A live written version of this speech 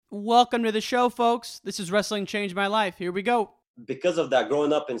Welcome to the show, folks. This is Wrestling Changed My Life. Here we go. Because of that,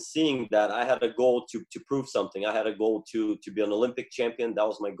 growing up and seeing that, I had a goal to prove something. I had a goal to be an Olympic champion. That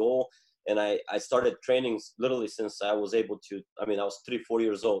was my goal. And I started training literally since I was able to. I was 3-4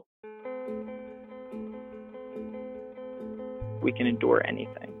 years old. We can endure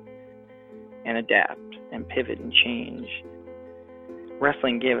anything and adapt and pivot and change.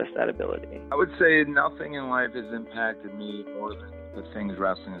 Wrestling gave us that ability. I would say nothing in life has impacted me more than the things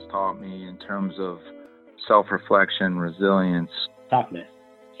wrestling has taught me in terms of self-reflection, resilience. Toughness.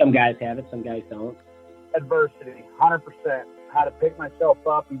 Some guys have it, some guys don't. Adversity, 100%. How to pick myself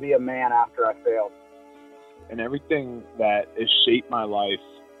up and be a man after I failed. And everything that has shaped my life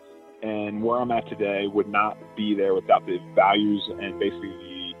and where I'm at today would not be there without the values and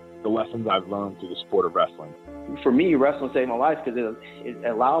basically the lessons I've learned through the sport of wrestling. For me, wrestling saved my life because it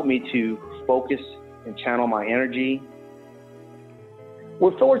allowed me to focus and channel my energy.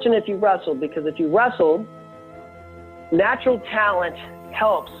 We're fortunate if you wrestled, because if you wrestled, natural talent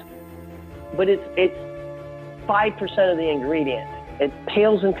helps, but it's 5% of the ingredient. It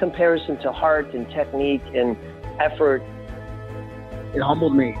pales in comparison to heart and technique and effort. It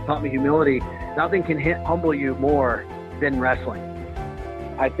humbled me, taught me humility. Nothing can humble you more than wrestling.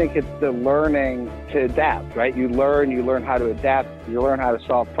 I think it's the learning to adapt, right? You learn how to adapt, you learn how to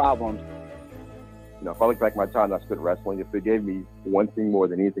solve problems. If I look back at my time I spent wrestling, if it gave me one thing more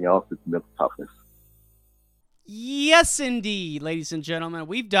than anything else, it's mental toughness. Yes, indeed, ladies and gentlemen.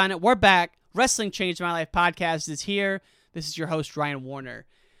 We've done it. We're back. Wrestling Changed My Life podcast is here. This is your host, Ryan Warner.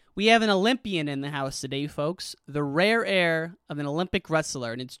 We have an Olympian in the house today, folks. The rare air of an Olympic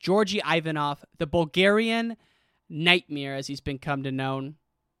wrestler, and it's Georgi Ivanov, the Bulgarian Nightmare, as he's been come to known.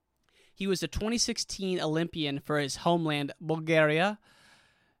 He was a 2016 Olympian for his homeland, Bulgaria.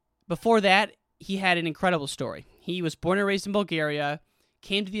 Before that, he had an incredible story. He was born and raised in Bulgaria,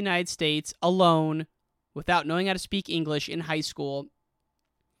 came to the United States alone, without knowing how to speak English in high school,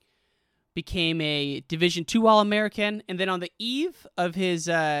 became a Division II All-American, and then on the eve of his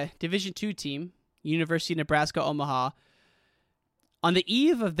Division II team, University of Nebraska-Omaha, on the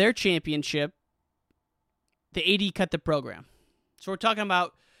eve of their championship, the AD cut the program. So we're talking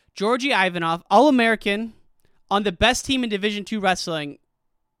about Georgi Ivanov, All-American, on the best team in Division II wrestling,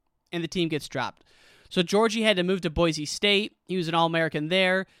 and the team gets dropped. So Georgi had to move to Boise State. He was an All-American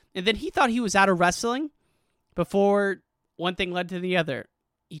there, and then he thought he was out of wrestling before one thing led to the other.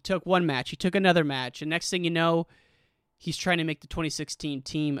 He took one match, he took another match, and next thing you know, he's trying to make the 2016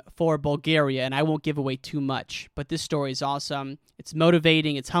 team for Bulgaria, and I won't give away too much, but this story is awesome. It's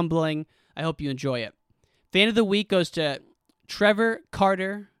motivating, it's humbling. I hope you enjoy it. Fan of the week goes to Trevor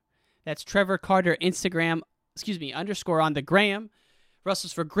Carter. That's Trevor Carter, _on the gram.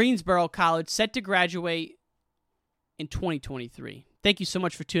 Wrestles for Greensboro College, set to graduate in 2023. Thank you so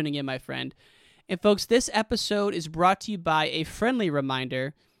much for tuning in, my friend. And folks, this episode is brought to you by a friendly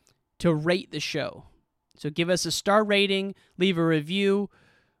reminder to rate the show. So give us a star rating, leave a review.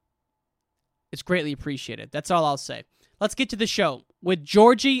 It's greatly appreciated. That's all I'll say. Let's get to the show with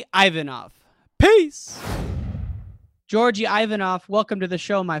Georgi Ivanov. Peace! Georgi Ivanov, welcome to the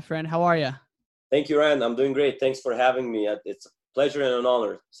show, my friend. How are you? Thank you, Ryan. I'm doing great. Thanks for having me. It's a pleasure and an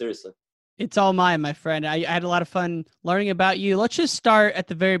honor. Seriously. It's all mine, my friend. I had a lot of fun learning about you. Let's just start at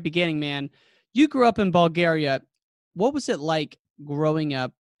the very beginning, man. You grew up in Bulgaria. What was it like growing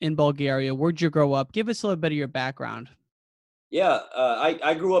up in Bulgaria? Where'd you grow up? Give us a little bit of your background. Yeah,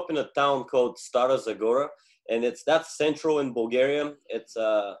 I grew up in a town called Stara Zagora, and that's central in Bulgaria. It's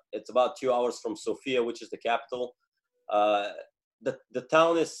about 2 hours from Sofia, which is the capital. The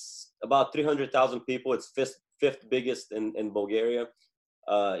town is about 300,000 people. It's fifth biggest in Bulgaria.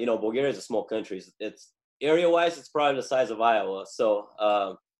 Bulgaria is a small country. It's area-wise, it's probably the size of Iowa. So,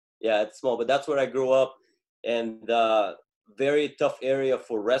 yeah, it's small, but that's where I grew up, and very tough area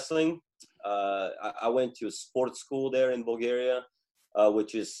for wrestling. I went to a sports school there in Bulgaria,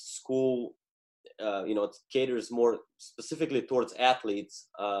 which is school, it caters more specifically towards athletes,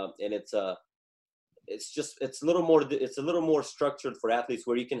 and it's a little more structured for athletes,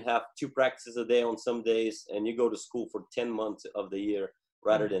 where you can have 2 practices a day on some days, and you go to school for 10 months of the year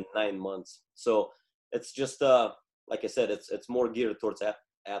rather than 9 months. So it's just like I said, it's more geared towards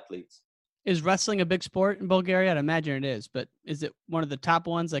athletes. Is wrestling a big sport in Bulgaria? I'd imagine it is, but is it one of the top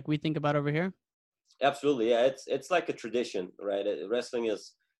ones like we think about over here? Absolutely, yeah. It's like a tradition, right? Wrestling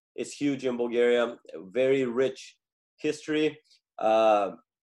is huge in Bulgaria. Very rich history.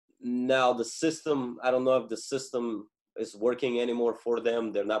 Now the system, I don't know if the system is working anymore for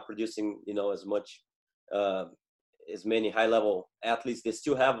them. They're not producing, as many high-level athletes. They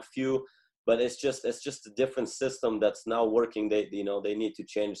still have a few but it's just a different system that's now working. They need to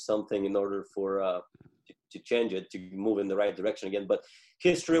change something in order for to change it, to move in the right direction again. But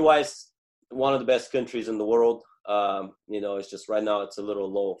history-wise, one of the best countries in the world. It's just right now it's a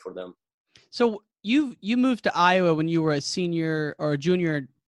little low for them. So you moved to Iowa when you were a senior or a junior.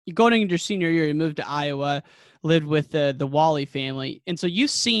 Going into your senior year, you moved to Iowa, lived with the Wally family, and so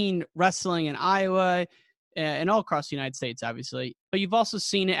you've seen wrestling in Iowa and all across the United States, obviously. But you've also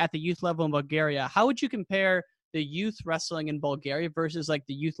seen it at the youth level in Bulgaria. How would you compare the youth wrestling in Bulgaria versus like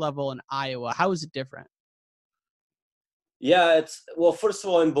the youth level in Iowa? How is it different? Yeah, first of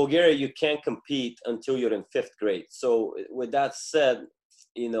all, in Bulgaria, you can't compete until you're in 5th grade. So with that said,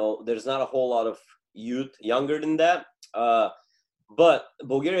 there's not a whole lot of youth younger than that. But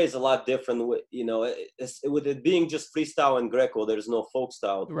Bulgaria is a lot different. With it being just freestyle and Greco, there's no folk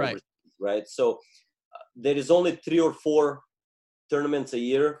style, right? So there is only 3 or 4 tournaments a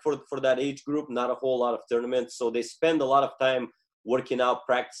year for that age group. Not a whole lot of tournaments. So they spend a lot of time working out,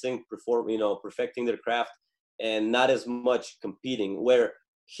 practicing, perfecting their craft, and not as much competing. Where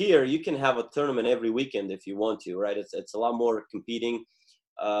here you can have a tournament every weekend if you want to, right? It's a lot more competing.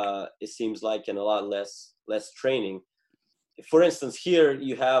 It seems like, and a lot less training. For instance, here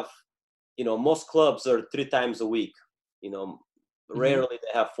you have, most clubs are 3 times a week. Rarely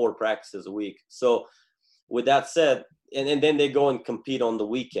they have 4 practices a week. So with that said, and then they go and compete on the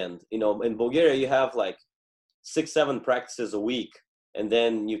weekend. In Bulgaria you have like 6-7 practices a week, and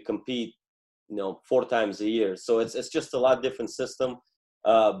then you compete 4 times a year. So it's just a lot different system,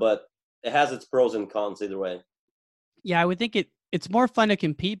 but it has its pros and cons either way. Yeah, I would think it's more fun to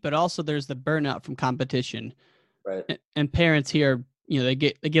compete, but also there's the burnout from competition. Right. And parents here, they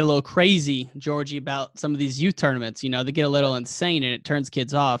get a little crazy, Georgie, about some of these youth tournaments. They get a little insane, and it turns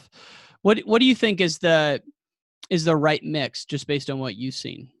kids off. What do you think is the right mix, just based on what you've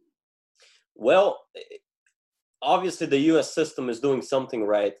seen? Well, obviously the U.S. system is doing something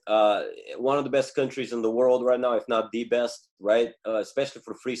right. One of the best countries in the world right now, if not the best, right? Especially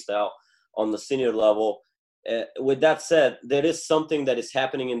for freestyle on the senior level. With that said, there is something that is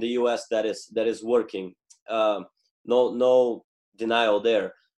happening in the U.S. that is working. No denial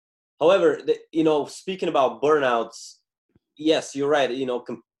there. However, speaking about burnouts, yes, you're right.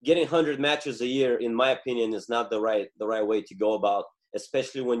 Getting 100 matches a year, in my opinion, is not the right way to go about,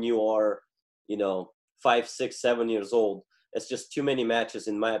 especially when you are, 5, 6, 7 years old. It's just too many matches,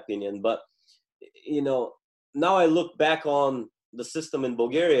 in my opinion. But, now I look back on the system in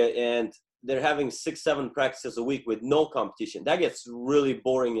Bulgaria, and they're having 6, 7 practices a week with no competition. That gets really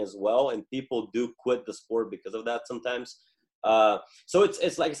boring as well, and people do quit the sport because of that sometimes. So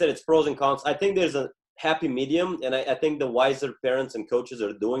it's like I said, it's pros and cons. I think there's a happy medium, and I think the wiser parents and coaches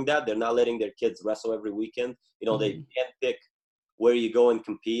are doing that. They're not letting their kids wrestle every weekend. They can't pick where you go and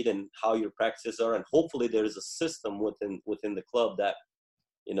compete and how your practices are, and hopefully there is a system within the club that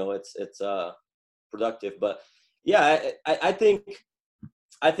it's productive. But yeah, I think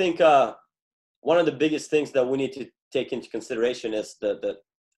one of the biggest things that we need to take into consideration is the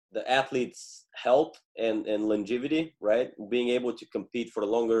athlete's health and longevity, right? Being able to compete for a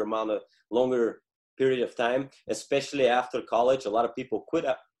longer period of time, especially after college. A lot of people quit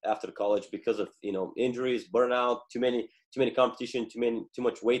after college because of injuries, burnout, too many competition, too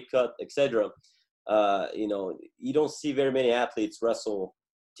much weight cut, etc. You don't see very many athletes wrestle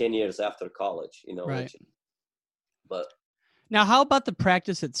 10 years after college. Right. But now, how about the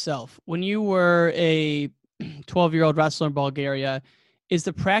practice itself? When you were a 12-year-old wrestler in Bulgaria, is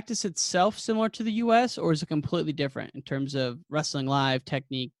the practice itself similar to the U.S., or is it completely different in terms of wrestling live,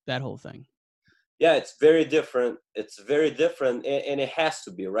 technique, that whole thing? Yeah, it's very different. It's very different, and it has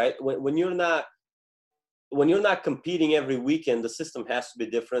to be, right? When you're not competing every weekend, the system has to be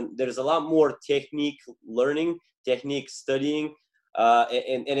different. There's a lot more technique learning, technique studying,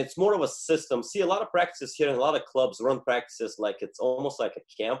 and it's more of a system. See, a lot of practices here and a lot of clubs run practices like it's almost like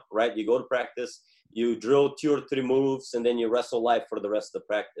a camp, right? You go to practice, you drill 2 or 3 moves, and then you wrestle live for the rest of the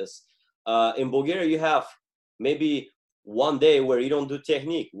practice. In Bulgaria, you have maybe one day where you don't do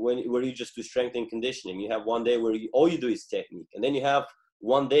technique, where you just do strength and conditioning. You have one day where all you do is technique. And then you have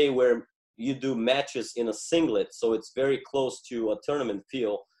one day where you do matches in a singlet. So it's very close to a tournament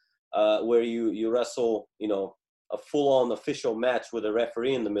feel, where you wrestle, a full-on official match with a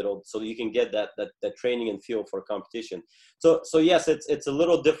referee in the middle, so you can get that training and feel for competition. So yes, it's a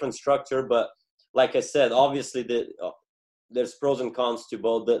little different structure, but like I said, obviously there's pros and cons to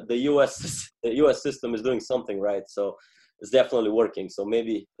both. The U.S. system is doing something right, so it's definitely working. So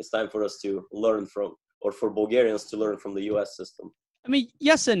maybe it's time for us to learn from, or for Bulgarians to learn from the U.S. system. I mean,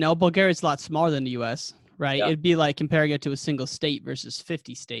 yes and no. Bulgaria is a lot smaller than the U.S., right? Yeah. It'd be like comparing it to a single state versus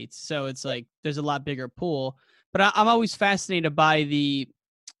 50 states. So it's like there's a lot bigger pool. But I'm always fascinated by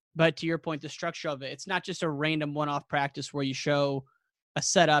but to your point, the structure of it. It's not just a random one-off practice where you show a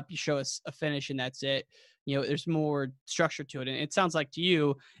setup, you show a finish, and that's it. You know, there's more structure to it. And it sounds like to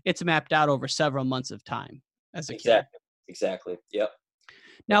you, it's mapped out over several months of time as a kid. Exactly. Yep.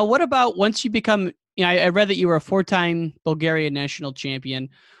 Now, what about once you become, I read that you were a 4-time Bulgarian national champion.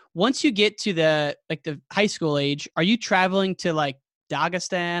 Once you get to the high school age, are you traveling to like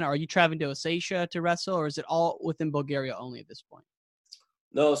Dagestan? Or are you traveling to Ossetia to wrestle? Or is it all within Bulgaria only at this point?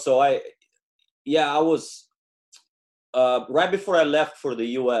 No, so I was right before I left for the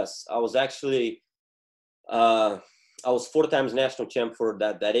U.S. I was actually I was 4 times national champ for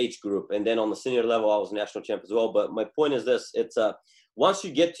that age group, and then on the senior level I was national champ as well. But my point is this: it's once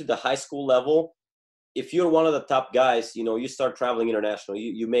you get to the high school level, if you're one of the top guys, you start traveling international.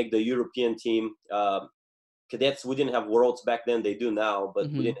 You make the European team. Cadets, we didn't have worlds back then. They do now, but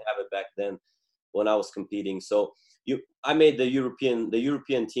we didn't have it back then when I was competing. So I made the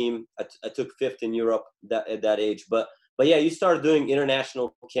European team. I took 5th in Europe at that age. But yeah, you start doing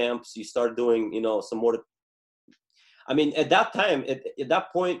international camps. You start doing some more. I mean, at that time, at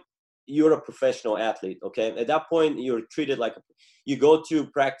that point, you're a professional athlete. Okay, at that point, you're treated like you go to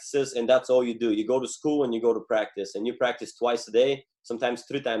practices and that's all you do. You go to school and you go to practice, and you practice twice a day, sometimes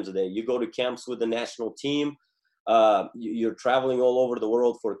 3 times a day. You go to camps with the national team. You're traveling all over the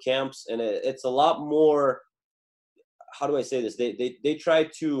world for camps, and it's a lot more. How do I say this? They try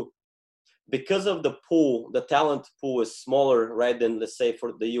to, because of the pool, the talent pool is smaller, right, than let's say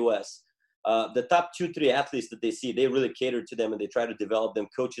for the U.S. The top 2-3 athletes that they see, they really cater to them and they try to develop them.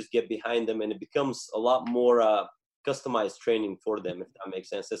 Coaches get behind them, and it becomes a lot more customized training for them, if that makes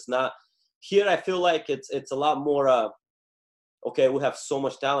sense. It's not here. I feel like it's a lot more. Okay, we have so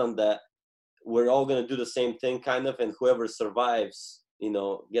much talent that we're all gonna do the same thing, kind of, and whoever survives,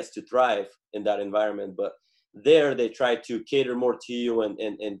 gets to thrive in that environment. But there, they try to cater more to you and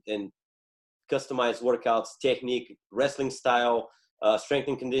customize workouts, technique, wrestling style, strength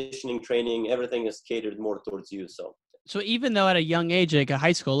and conditioning training. Everything is catered more towards you. So even though at a young age, like a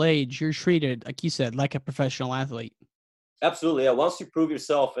high school age, you're treated, like you said, like a professional athlete. Absolutely, yeah. Once you prove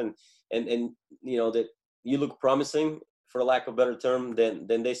yourself and that you look promising, for lack of a better term,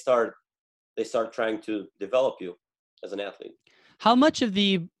 then they start trying to develop you as an athlete. How much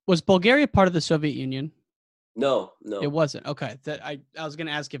was Bulgaria part of the Soviet Union? No. It wasn't. Okay. I was going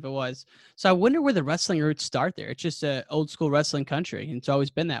to ask if it was. So I wonder where the wrestling roots start there. It's just an old school wrestling country, and it's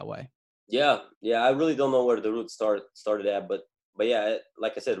always been that way. Yeah. I really don't know where the roots started at, but yeah,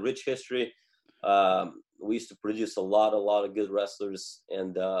 like I said, rich history. We used to produce a lot of good wrestlers,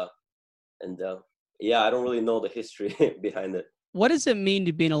 and yeah, I don't really know the history behind it. What does it mean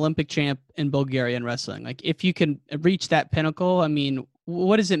to be an Olympic champ in Bulgarian wrestling? Like, if you can reach that pinnacle, I mean,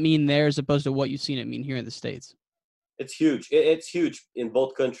 what does it mean there as opposed to what you've seen it mean here in the States? It's huge. It's huge in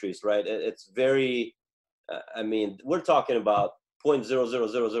both countries, right? It's very, I mean, we're talking about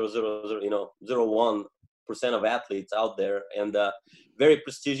 0.0000001% of athletes out there, and very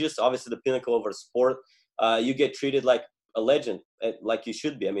prestigious, obviously the pinnacle of our sport. You get treated like a legend, like you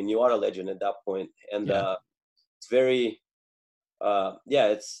should be. I mean, you are a legend at that point. And it's very,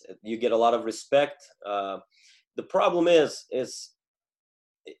 you get a lot of respect. The problem is,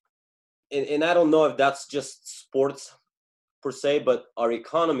 and I don't know if that's just sports per se, but our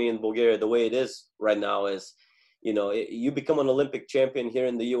economy in Bulgaria, the way it is right now is, you become an Olympic champion here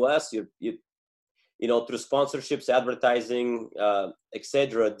in the U.S., you through sponsorships, advertising,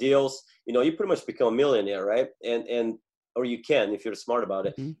 etc., deals, you pretty much become a millionaire, right? And or you can if you're smart about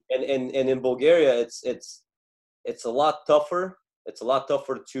it. Mm-hmm. And in Bulgaria, it's a lot tougher. It's a lot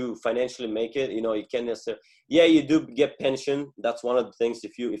tougher to financially make it. You can't necessarily. Yeah, you do get pension. That's one of the things.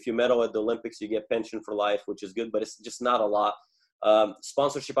 If you medal at the Olympics, you get pension for life, which is good, but it's just not a lot.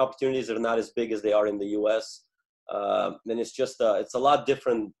 Sponsorship opportunities are not as big as they are in the U.S. And it's just it's a lot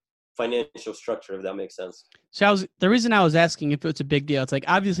different financial structure, if that makes sense. So the reason I was asking if it's a big deal, it's like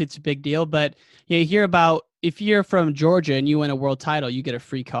obviously it's a big deal, but you hear about if you're from Georgia and you win a world title, you get a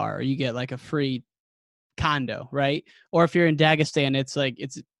free car or you get like a free condo, right? Or if you're in Dagestan, it's like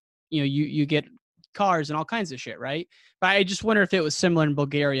you get cars and all kinds of shit, right? But I just wonder if it was similar in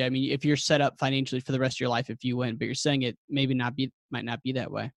Bulgaria. I mean, if you're set up financially for the rest of your life if you win, but you're saying it might not be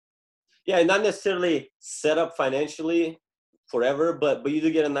that way. Yeah, not necessarily set up financially forever, but you do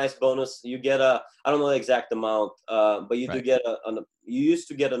get a nice bonus. You get I don't know the exact amount, but you do get you used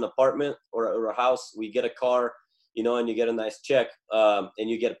to get an apartment or a house. We get a car, and you get a nice check, and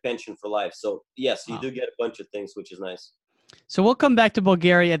you get a pension for life. So yes, you do get a bunch of things, which is nice. So we'll come back to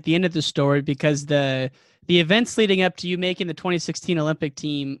Bulgaria at the end of the story because the events leading up to you making the 2016 Olympic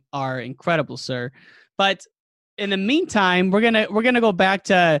team are incredible, sir. But in the meantime, we're gonna go back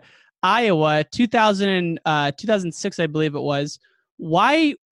to Iowa, 2006, I believe it was.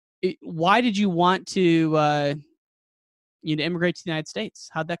 Why did you want to immigrate to the United States?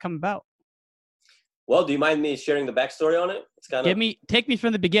 How'd that come about? Well, do you mind me sharing the backstory on it? It's kind of take me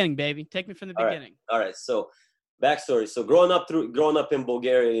from the beginning, baby. Take me from the beginning. All right. So backstory. So growing up in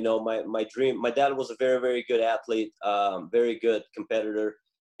Bulgaria, you know, my dream. My dad was a very, very good athlete, very good competitor,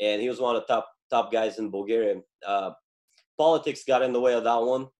 and he was one of the top guys in Bulgaria. Politics got in the way of that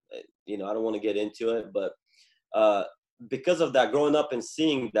one. You know, I don't want to get into it, but because of that, growing up and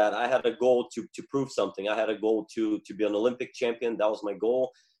seeing that, I had a goal to prove something. I had a goal to be an Olympic champion. That was my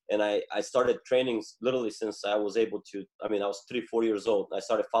goal. And I started training literally since I was able to. I mean, I was 3-4 years old. I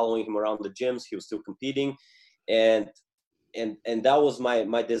started following him around the gyms. He was still competing. And that was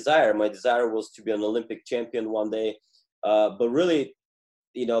my desire. My desire was to be an Olympic champion one day. But really,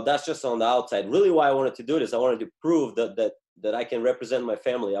 you know, that's just on the outside. Really why I wanted to do this, I wanted to prove that I can represent my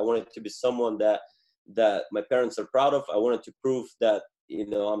family. I wanted to be someone that my parents are proud of. I wanted to prove that, you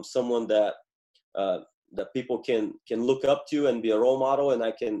know, I'm someone that people can look up to and be a role model, and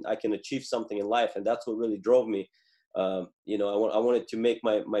I can achieve something in life. And that's what really drove me. You know, I wanted to make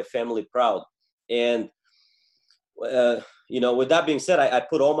my family proud. And you know, with that being said, I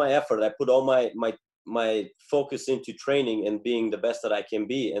put all my effort, I put all my focus into training and being the best that I can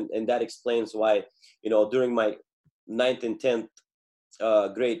be. And that explains why, you know, during my 9th and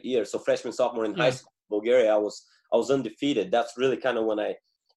 10th grade year, so freshman, sophomore in high school, Bulgaria, I was undefeated. That's really kind of when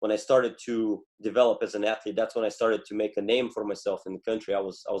I started to develop as an athlete. That's when I started to make a name for myself in the country. I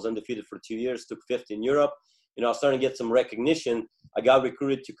was undefeated for 2 years, took 5th in Europe. You know, I was starting to get some recognition. I got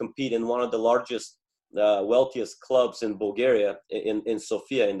recruited to compete in one of the largest, wealthiest clubs in Bulgaria, in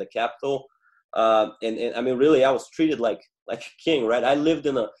Sofia, in the capital. And I mean, really, I was treated like a king, right? I lived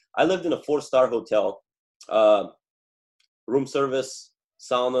in a 4-star hotel, room service,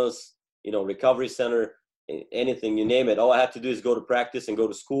 saunas, you know, recovery center, anything, you name it. All I had to do is go to practice and go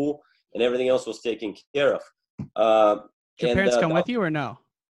to school, and everything else was taken care of. Did your parents come with you or no?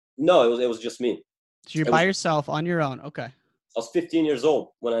 No, it was just me. So you're by yourself on your own. Okay. I was 15 years old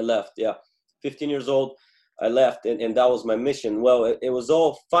when I left. Yeah. 15 years old, I left, and that was my mission. Well, it was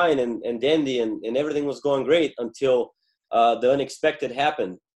all fine and dandy, and everything was going great until the unexpected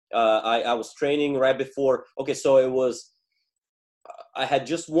happened. I was training right before. Okay, so it was, I had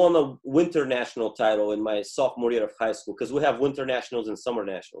just won a winter national title in my sophomore year of high school, because we have winter nationals and summer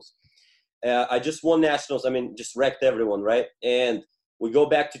nationals. I just won nationals. I mean, just wrecked everyone, right? And we go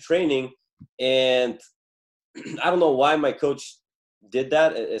back to training, and I don't know why my coach did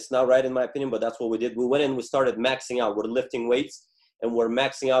that. It's not right in my opinion, but that's what we did. We went in, we started maxing out. We're lifting weights, and we're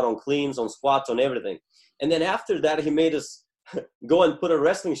maxing out on cleans, on squats, on everything. And then after that, he made us go and put our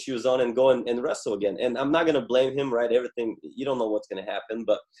wrestling shoes on and go and wrestle again. And I'm not going to blame him, right? Everything, you don't know what's going to happen,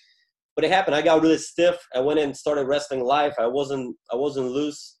 but it happened. I got really stiff. I went in and started wrestling live. I wasn't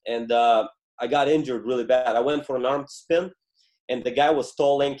loose, and I got injured really bad. I went for an arm spin, and the guy was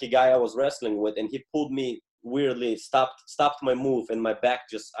tall, lanky guy I was wrestling with, and he pulled me weirdly, stopped my move, and my back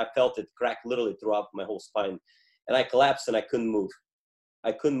I felt it crack literally throughout my whole spine, and I collapsed and I couldn't move.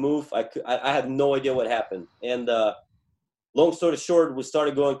 I had no idea what happened. And long story short, we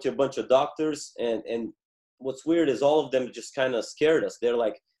started going to a bunch of doctors, and what's weird is all of them just kind of scared us. They're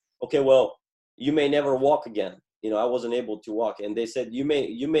like, okay, well, you may never walk again. You know, I wasn't able to walk, and they said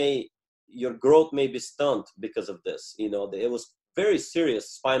your growth may be stunted because of this. You know, it was very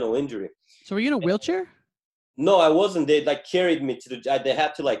serious spinal injury. So were you in a wheelchair? No, I wasn't. They carried me they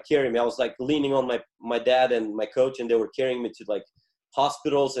had to carry me. I was leaning on my dad and my coach, and they were carrying me to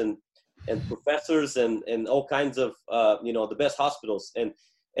hospitals and professors and all kinds of, the best hospitals.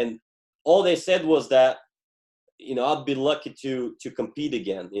 And all they said was that, you know, I'd be lucky to compete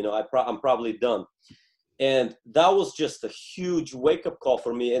again. You know, I'm probably done. And that was just a huge wake up call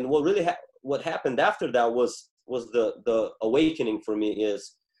for me. And what happened after that was the awakening for me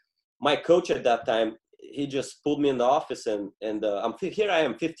is my coach at that time. He just pulled me in the office, and here I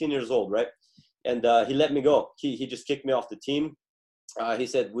am, 15 years old, right? And he let me go. He just kicked me off the team. He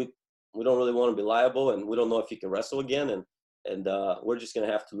said, we don't really want to be liable, and we don't know if you can wrestle again, and we're just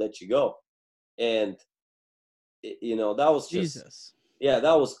gonna have to let you go. And you know, that was just Jesus. Yeah,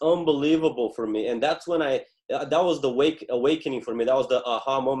 that was unbelievable for me. And that's when that was the awakening for me. That was the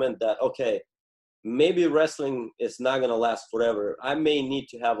aha moment that, okay, maybe wrestling is not gonna last forever. I may need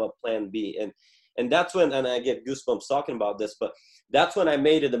to have a plan B. And that's when, and I get goosebumps talking about this, but that's when I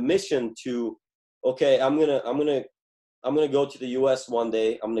made it a mission to, okay, I'm gonna I'm going to go to the US one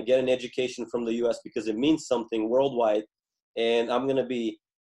day. I'm going to get an education from the US because it means something worldwide. And I'm going to be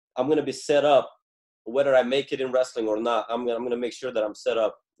set up, whether I make it in wrestling or not. I'm going to make sure that I'm set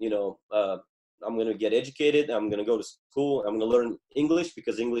up, I'm going to get educated. I'm going to go to school. I'm going to learn English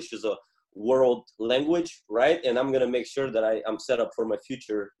because English is a world language, right? And I'm going to make sure that I'm set up for my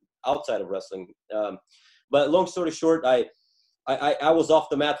future outside of wrestling. But long story short, I was off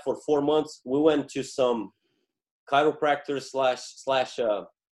the mat for 4 months. We went to some chiropractor slash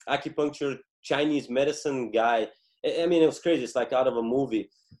acupuncture Chinese medicine guy. I mean, it was crazy. It's like out of a movie.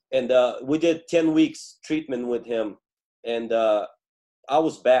 And we did 10 weeks treatment with him. And I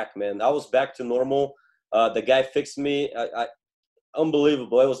was back, man. I was back to normal. The guy fixed me.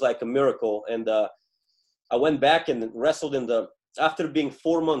 Unbelievable. It was like a miracle. And I went back and wrestled after being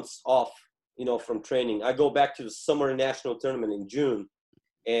 4 months off, from training. I go back to the summer national tournament in June.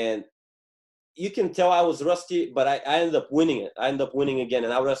 And you can tell I was rusty, but I ended up winning it. I ended up winning again.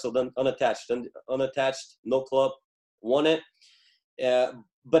 And I wrestled unattached, no club, won it.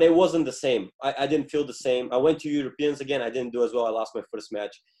 But it wasn't the same. I didn't feel the same. I went to Europeans again. I didn't do as well. I lost my first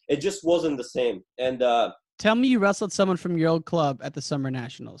match. It just wasn't the same. And tell me you wrestled someone from your old club at the Summer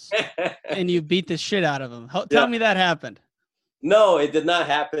Nationals and you beat the shit out of him. Tell me that happened. No, it did not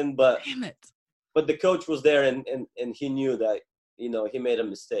happen. But damn it. But the coach was there and he knew that, he made a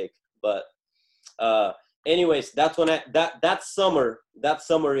mistake. But anyways, that's when that summer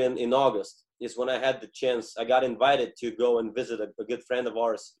in August is when I had the chance. I got invited to go and visit a good friend of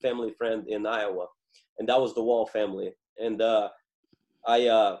ours, family friend in Iowa, and that was the Wall family. And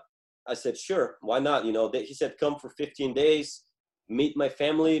I said, sure, why not? He said, come for 15 days, meet my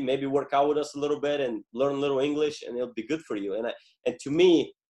family, maybe work out with us a little bit and learn a little English, and it'll be good for you. And to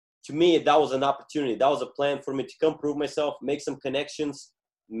me, that was an opportunity. That was a plan for me to come prove myself, make some connections,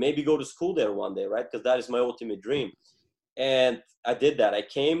 maybe go to school there one day, right? Because that is my ultimate dream. And I did that. I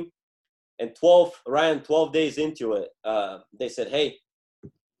came, and 12 days into it, they said, hey,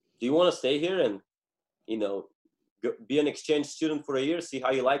 do you want to stay here and, be an exchange student for a year, see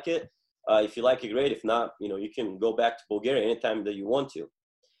how you like it? If you like it, great. If not, you can go back to Bulgaria anytime that you want to.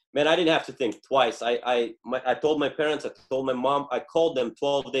 Man, I didn't have to think twice. I told my parents, I told my mom, I called them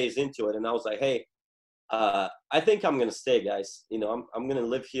 12 days into it, and I was like, hey, I think I'm going to stay, guys. I'm going to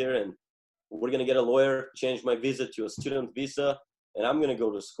live here, and we're going to get a lawyer, change my visa to a student visa, and I'm going to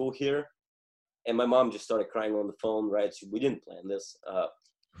go to school here. And my mom just started crying on the phone, right? We didn't plan this.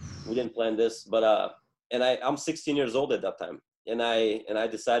 But I'm 16 years old at that time. And I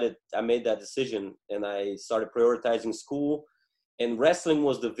decided, I made that decision, and I started prioritizing school. And wrestling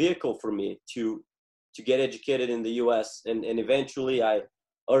was the vehicle for me to get educated in the U.S. And eventually I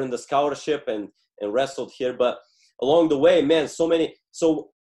earned the scholarship and wrestled here. But along the way, man, let's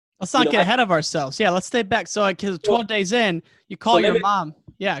not get ahead of ourselves. Yeah, let's stay back. So 12 days in, you call your mom.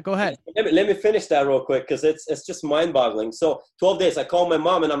 Yeah, go ahead. Let me finish that real quick because it's just mind-boggling. So 12 days, I call my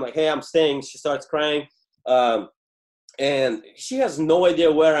mom and I'm like, hey, I'm staying. She starts crying. And she has no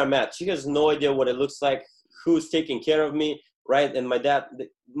idea where I'm at. She has no idea what it looks like, who's taking care of me, right? And my dad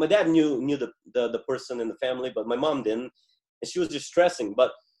knew the person in the family, but my mom didn't. And she was just stressing.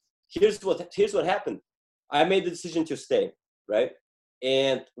 But here's what happened. I made the decision to stay, right?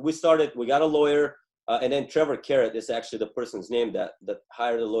 And we got a lawyer. And then Trevor Carrot is actually the person's name that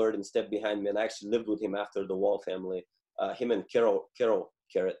hired a lawyer and stepped behind me. And I actually lived with him after the Wall family. Him and Carol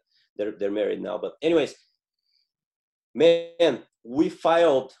Carrot, they're married now. But anyways, man, we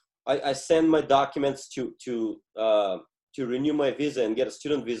filed. I sent my documents to renew my visa and get a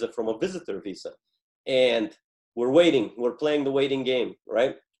student visa from a visitor visa. And we're waiting. We're playing the waiting game,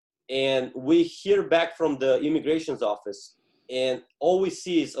 right? And we hear back from the immigration's office, and all we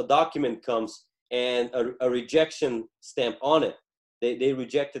see is a document comes and a rejection stamp on it. They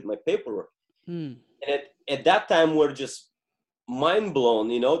rejected my paperwork. And at that time, we're just mind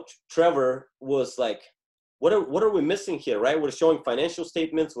blown. Trevor was like, what are we missing here, right? We're showing financial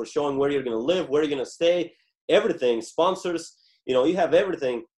statements. We're showing where you're going to live, where you're going to stay, everything, sponsors, you have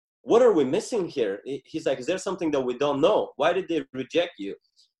everything. What are we missing here? He's like, is there something that we don't know? Why did they reject you?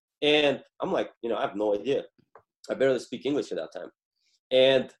 And I'm like, I have no idea. I barely speak English at that time.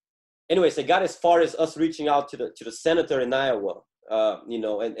 And anyways, I got as far as us reaching out to the senator in Iowa,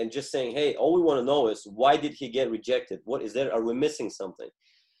 and just saying, hey, all we want to know is why did he get rejected? What is there? Are we missing something?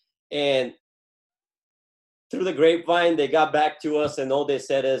 And through the grapevine, they got back to us, and all they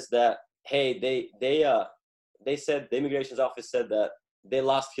said is that, hey, they said, the immigration's office said that they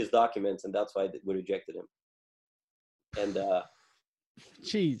lost his documents, and that's why we rejected him. And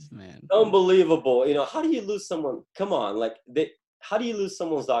jeez, man, unbelievable. How do you lose someone? Come on, how do you lose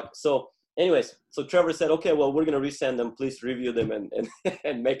someone's doc? So anyways, so Trevor said, okay, well, we're going to resend them. Please review them and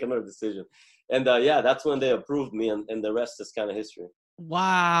and make another decision. And yeah, that's when they approved me, and the rest is kind of history.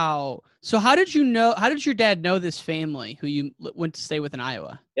 Wow. So how did your dad know this family who you went to stay with in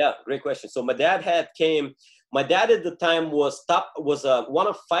Iowa? Yeah, great question. So my dad at the time was one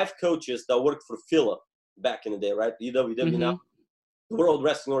of 5 coaches that worked for FILA back in the day, right? UWW now, World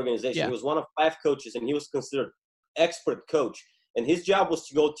Wrestling Organization. Yeah. He was one of 5 coaches, and he was considered expert coach. And his job was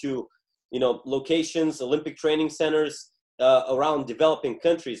to go to, locations, Olympic training centers around developing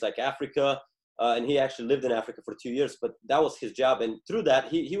countries like Africa. And he actually lived in Africa for 2 years, but that was his job. And through that,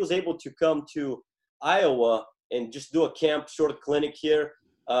 he was able to come to Iowa and just do a camp, short clinic here,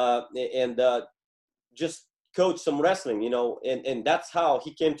 and just coach some wrestling, and that's how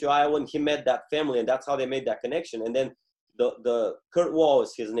he came to Iowa, and he met that family, and that's how they made that connection. And then the Kurt Wall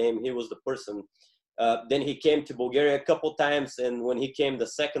is his name. He was the person. Then he came to Bulgaria a couple times, and when he came the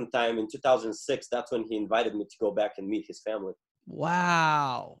second time in 2006, that's when he invited me to go back and meet his family.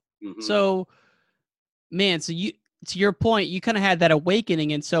 Wow. Mm-hmm. So, man, to your point, you kind of had that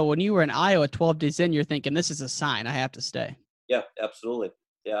awakening, and so when you were in Iowa 12 days in, you're thinking, this is a sign. I have to stay. Yeah, absolutely.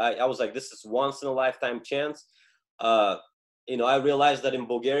 Yeah, I was like, this is once in a lifetime chance. I realized that in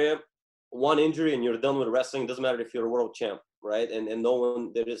Bulgaria, one injury and you're done with wrestling. Doesn't matter if you're a world champ, right? And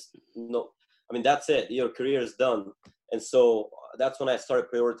that's it. Your career is done. And so that's when I started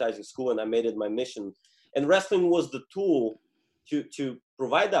prioritizing school, and I made it my mission. And wrestling was the tool to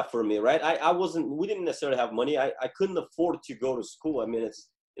provide that for me, right? We didn't necessarily have money. I couldn't afford to go to school. I mean, it's,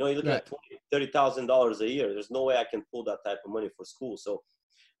 you're looking at $20,000-$30,000 a year. There's no way I can pull that type of money for school. So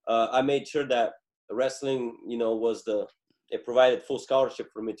I made sure that wrestling, it provided full scholarship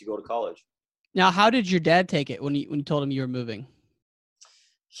for me to go to college. Now, how did your dad take it when you told him you were moving?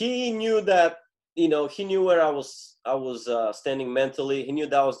 He knew that, he knew where I was standing mentally. He knew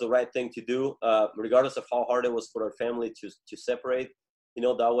that was the right thing to do, regardless of how hard it was for our family to separate,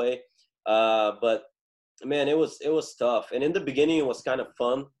 that way. But man, it was tough. And in the beginning, it was kind of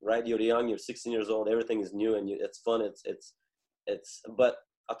fun, right? You're young, you're 16 years old, everything is new, and it's fun. But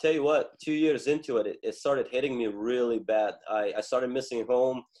I'll tell you what, 2 years into it, it started hitting me really bad. I started missing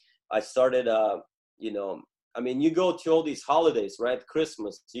home. I started, you go to all these holidays, right?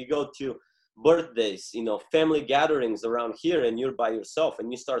 Christmas, you go to birthdays, family gatherings around here, and you're by yourself,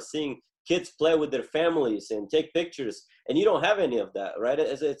 and you start seeing kids play with their families and take pictures, and you don't have any of that, right?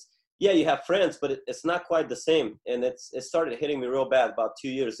 Yeah, you have friends, but it's not quite the same. And it started hitting me real bad about 2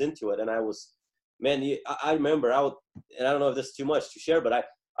 years into it. And I was, I remember and I don't know if this is too much to share, but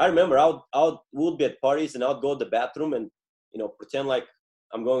I remember we'll be at parties, and I would go to the bathroom and, pretend like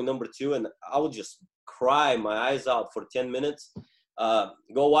I'm going number 2. And I would just cry my eyes out for 10 minutes,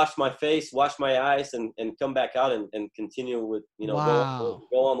 go wash my face, wash my eyes, and come back out and continue with, wow.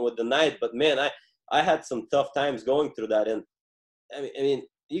 go on with the night. But man, I had some tough times going through that. And I mean,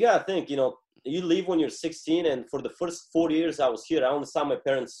 you got to think, you leave when you're 16, and for the first 4 years I was here, I only saw my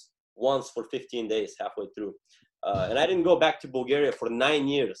parents once for 15 days halfway through. And I didn't go back to Bulgaria for 9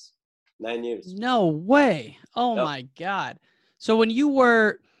 years. 9 years. No way. Oh, yep. My God. So when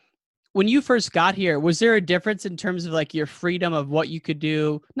you first got here, was there a difference in terms of like your freedom of what you could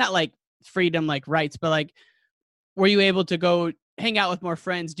do? Not like freedom like rights, but like, were you able to go hang out with more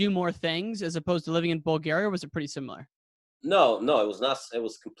friends, do more things as opposed to living in Bulgaria? Or was it pretty similar? No, it was not. It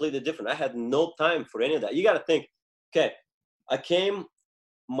was completely different. I had no time for any of that. You got to think, okay, I came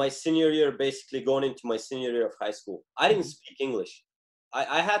my senior year, basically going into my senior year of high school. I didn't speak English.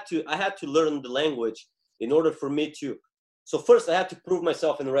 I had to learn the language in order for me to. So first I had to prove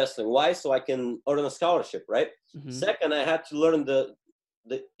myself in wrestling. Why? So I can earn a scholarship, right? Mm-hmm. Second, I had to learn the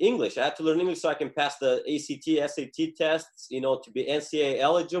English. I had to learn English so I can pass the ACT, SAT tests, to be NCAA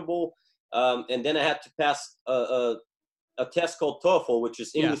eligible. And then I had to pass a test called TOEFL, which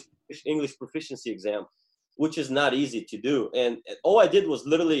is English proficiency exam, which is not easy to do. And all I did was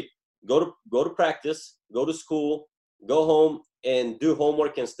literally go to practice, go to school, go home, and do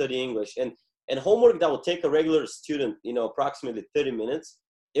homework and study English. And homework that would take a regular student, approximately 30 minutes,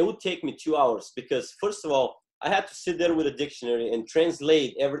 it would take me 2 hours, because first of all, I had to sit there with a dictionary and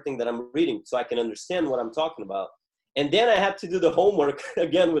translate everything that I'm reading so I can understand what I'm talking about. And then I had to do the homework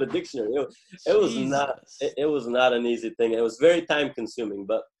again with a dictionary. It was not an easy thing. It was very time consuming,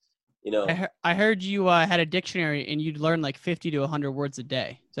 but I heard you had a dictionary and you'd learn like 50 to 100 words a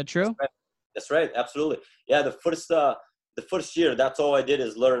day. Is that true? That's right. Absolutely. Yeah. The first year, that's all I did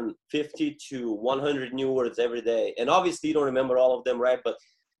is learn 50 to 100 new words every day. And obviously you don't remember all of them, right?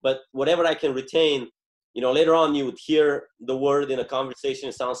 But whatever I can retain, later on you would hear the word in a conversation.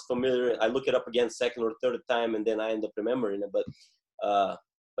 It sounds familiar. I look it up again second or third time, and then I end up remembering it. But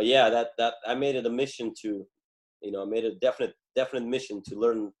yeah, that I made it a mission to, I made a definite mission to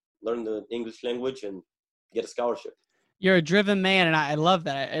learn the English language and get a scholarship. You're a driven man, and I love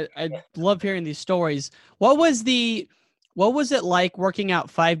that. I love hearing these stories. What was it like working out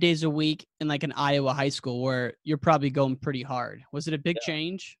 5 days a week in like an Iowa high school where you're probably going pretty hard? Was it a big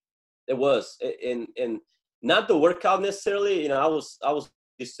change? It was, and not the workout necessarily. I was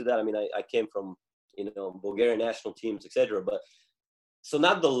used to that. I mean, I came from Bulgarian national teams, etc. But so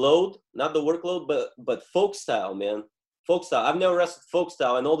not the workload, but folk style, man. Folk style. I've never wrestled folk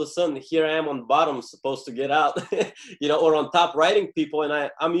style, and all of a sudden here I am on bottom, supposed to get out, or on top riding people, and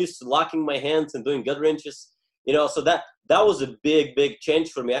I'm used to locking my hands and doing gut wrenches, So that was a big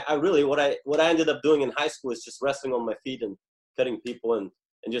change for me. I really what I ended up doing in high school is just wrestling on my feet and cutting people and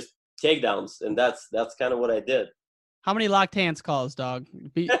just takedowns, and that's kind of what I did. How many locked hands calls, dog?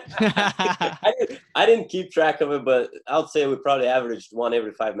 I didn't keep track of it, but I would say we probably averaged one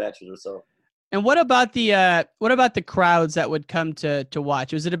every 5 matches or so. And what about the crowds that would come to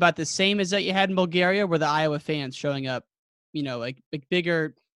watch? Was it about the same as that you had in Bulgaria? Were the Iowa fans showing up, like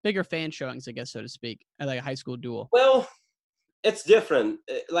bigger fan showings, I guess, so to speak, at like a high school duel? Well, it's different.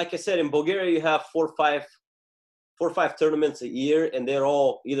 Like I said, in Bulgaria, you have 4 or 5 tournaments a year, and they're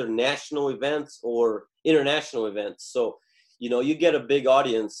all either national events or international events. So, you get a big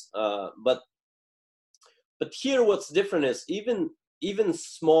audience. But here, what's different is even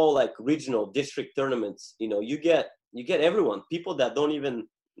small, like regional district tournaments, you get everyone, people that don't even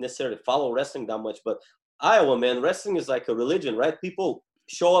necessarily follow wrestling that much. But Iowa, man, wrestling is like a religion, right? People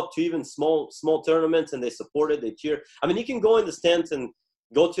show up to even small tournaments and they support it, they cheer. I mean, you can go in the stands and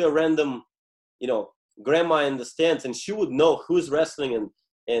go to a random, grandma in the stands, and she would know who's wrestling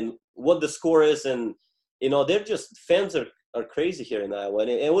and what the score is. And, they're just, fans are crazy here in Iowa.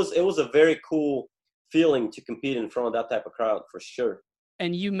 And it was a very cool feeling to compete in front of that type of crowd, for sure.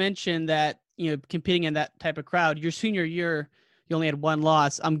 And you mentioned that, competing in that type of crowd, your senior year, you only had 1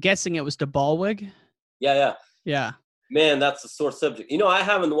 loss. I'm guessing it was to Ballweg. Yeah. Man, that's a sore subject. I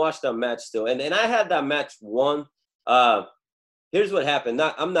haven't watched that match still. And I had that match won. Here's what happened.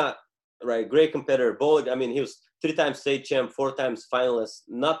 I'm not right, great competitor. Ballweg, I mean, he was 3 times state champ, 4 times finalist.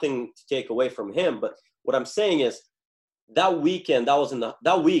 Nothing to take away from him. But what I'm saying is, that weekend,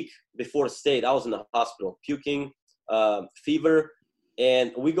 that week before state, I was in the hospital, puking, fever,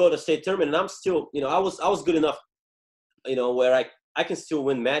 and we go to state tournament, and I'm still, I was good enough, where I can still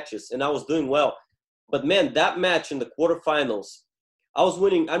win matches, and I was doing well. But man, that match in the quarterfinals, I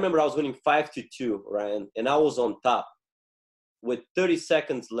remember I was winning 5-2, Ryan, and I was on top with 30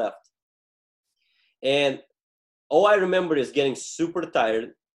 seconds left. And all I remember is getting super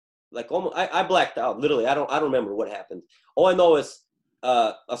tired. Like almost, I blacked out. Literally, I don't remember what happened. All I know is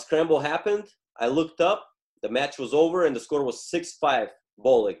a scramble happened. I looked up. The match was over, and the score was 6-5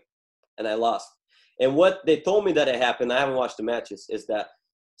 Ballweg, and I lost. And what they told me that it happened, I haven't watched the matches, is that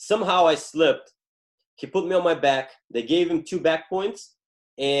somehow I slipped. He put me on my back. They gave him 2 back points,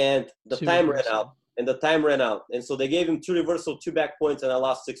 and the time ran out. And so they gave him 2 reversal, 2 back points, and I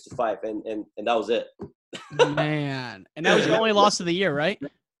lost 6-5, and that was it. Man, and that was your only loss of the year, right?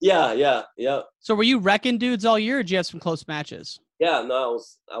 Yeah. So were you wrecking dudes all year, or did you have some close matches? Yeah, no,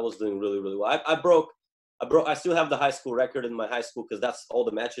 I was doing really, really well. I still have the high school record in my high school, because that's all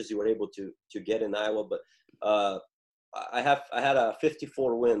the matches you were able to get in Iowa. But I had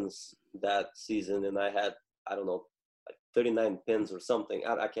 54 wins that season, and I had, I don't know, like 39 pins or something.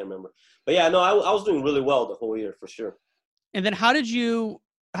 I can't remember. But yeah, no, I was doing really well the whole year, for sure. And then how did you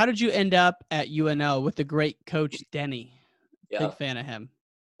end up at UNO with the great coach Denny? Yeah. Big fan of him.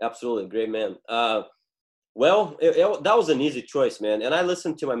 Absolutely. Great man. Well, that was an easy choice, man. And I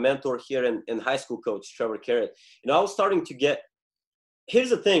listened to my mentor here in high school coach, Trevor Carrot. I was starting to get, here's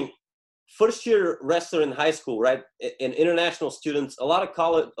the thing, first year wrestler in high school, right? And international students, a lot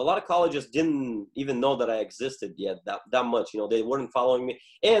of colleges didn't even know that I existed yet that much. They weren't following me.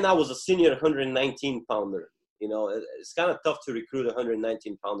 And I was a senior 119 pounder. It's kind of tough to recruit a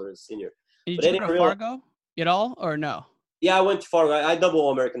 119 pounder as a senior. Did you go to Fargo at all, or no? Yeah, I went to Fargo. I double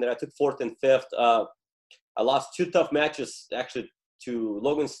All-American there. I took 4th and 5th. I lost 2 tough matches, actually, to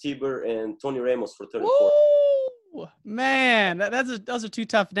Logan Stieber and Tony Ramos for 3rd and 4th. Man, those are 2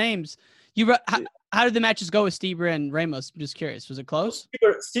 tough names. How did the matches go with Stieber and Ramos? I'm just curious. Was it close?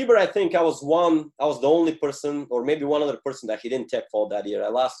 Stieber, I think I was the only person, or maybe one other person, that he didn't tech fall that year. I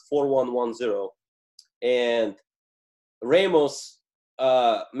lost 4-1, 1-0. And Ramos,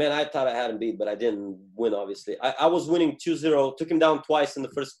 man, I thought I had him beat, but I didn't win, obviously. I was winning 2-0, took him down twice in the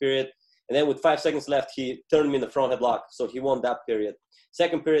first period, and then with 5 seconds left, he turned me in the front headlock, so he won that period.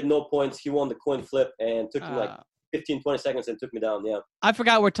 Second period, no points. He won the coin flip and took him like 15, 20 seconds and took me down. Yeah. I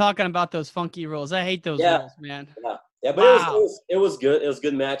forgot we're talking about those funky rules. I hate those rules, man. Yeah. But it was good. It was a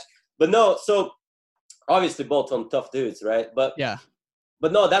good match. But no, so obviously both on tough dudes, right? But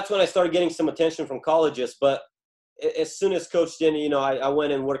no, that's when I started getting some attention from colleges. But as soon as Coach Denny, I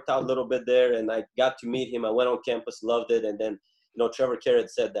went and worked out a little bit there, and I got to meet him. I went on campus, loved it, and then Trevor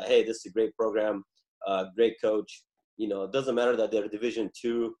Carrot said that, hey, this is a great program, great coach. It doesn't matter that they're Division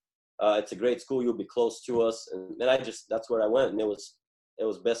II. It's a great school. You'll be close to us, and that's where I went, and it was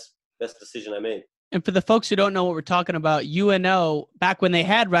best decision I made. And for the folks who don't know what we're talking about, UNO, back when they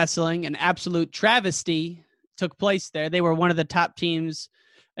had wrestling, an absolute travesty took place there. They were one of the top teams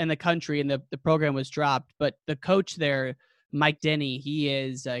in the country, and the program was dropped. But the coach there, Mike Denny,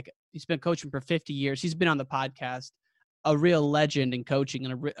 he's been coaching for 50 years. He's been on the podcast, a real legend in coaching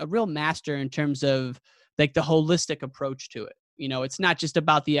and a real master in terms of like the holistic approach to it. It's not just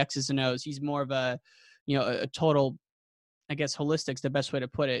about the X's and O's. He's more of a total, I guess, holistic's the best way to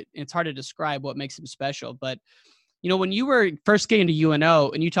put it. It's hard to describe what makes him special. But, when you were first getting to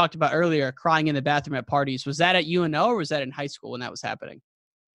UNO, and you talked about earlier crying in the bathroom at parties, was that at UNO or was that in high school when that was happening?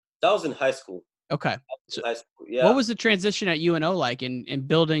 That was in high school. Okay. So high school, yeah. What was the transition at UNO like in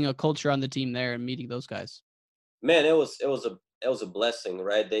building a culture on the team there and meeting those guys? Man, it was a blessing,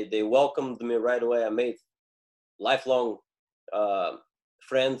 right? They welcomed me right away. I made lifelong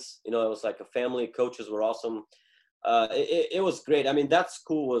friends. It was like a family. Coaches were awesome. It was great. I mean, that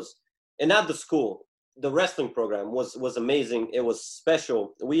school was, and not the school, the wrestling program was amazing. It was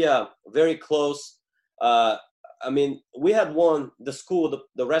special. We very close. We had won the school.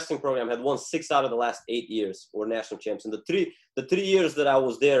 The wrestling program had won 6 out of the last 8 years. We're national champs. And the three years that I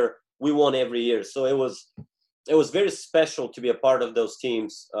was there, we won every year. So it was very special to be a part of those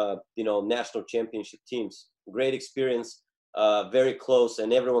teams. National championship teams. Great experience. Very close,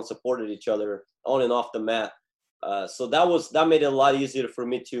 and everyone supported each other on and off the mat. So that made it a lot easier for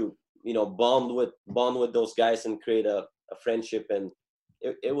me to bond with those guys and create a friendship. And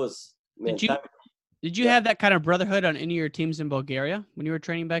it was. Man, Did you have that kind of brotherhood on any of your teams in Bulgaria when you were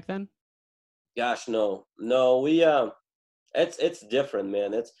training back then? Gosh, no. We it's different,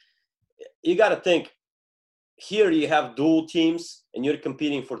 man. You got to think. Here you have dual teams and you're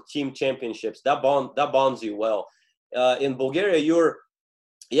competing for team championships. That bonds you well. In Bulgaria, you're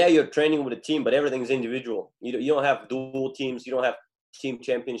training with a team, but everything's individual. You don't have dual teams. You don't have team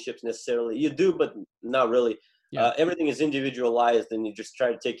championships necessarily. You do, but not really. Yeah. Everything is individualized, and you just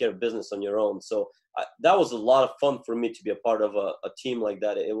try to take care of business on your own. So that was a lot of fun for me to be a part of a team like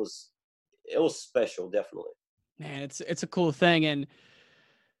that. It was special, definitely. Man, it's a cool thing, and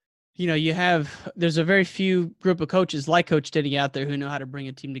there's a very few group of coaches like Coach Denny out there who know how to bring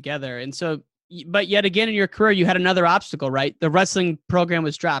a team together. And so, but yet again in your career, you had another obstacle, right? The wrestling program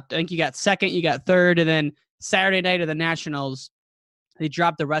was dropped. I think you got second, you got third, and then Saturday night of the Nationals, they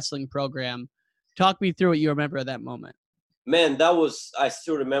dropped the wrestling program. Talk me through what you remember at that moment. Man, I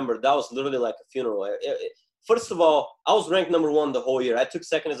still remember, that was literally like a funeral. First of all, I was ranked number 1 the whole year. I took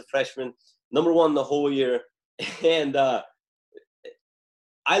second as a freshman, number 1 the whole year. And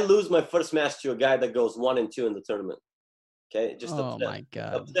I lose my first match to a guy that goes 1-2 in the tournament. Okay, just upset. My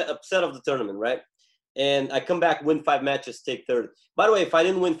God, upset of the tournament, right? And I come back, win 5 matches, take third. By the way, if I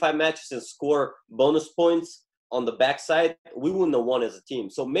didn't win 5 matches and score bonus points on the backside, we wouldn't have won as a team.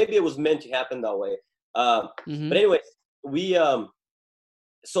 So maybe it was meant to happen that way. But anyway,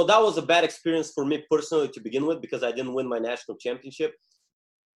 so that was a bad experience for me personally to begin with because I didn't win my national championship.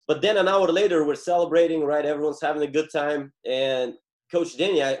 But then an hour later, we're celebrating, right? Everyone's having a good time, and Coach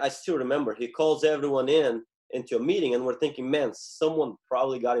Denny, I still remember, he calls everyone into a meeting, and we're thinking, man, someone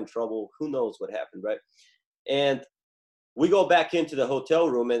probably got in trouble. Who knows what happened, right? And we go back into the hotel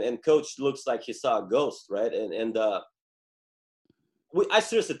room, and Coach looks like he saw a ghost, right? And I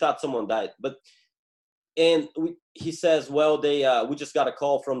seriously thought someone died. He says, well, we just got a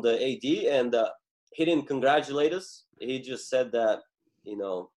call from the AD, and he didn't congratulate us. He just said that,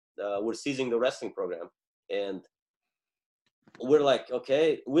 we're seizing the wrestling program. And we're like,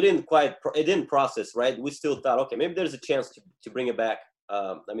 okay, it didn't process, right? We still thought, okay, maybe there's a chance to bring it back.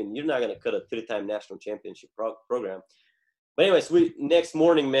 You're not going to cut a 3-time national championship program. But anyways, next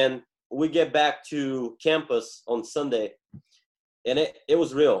morning, man, we get back to campus on Sunday, and it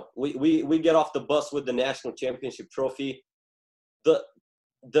was real. We get off the bus with the national championship trophy. The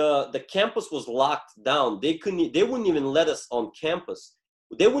campus was locked down. They wouldn't even let us on campus.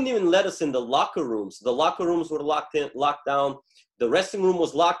 They wouldn't even let us in the locker rooms. The locker rooms were locked down. The wrestling room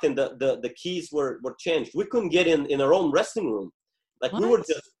was locked, and the keys were changed. We couldn't get in our own wrestling room. Like, what? We were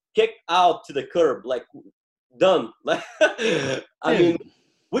just kicked out to the curb, like, done. I mean,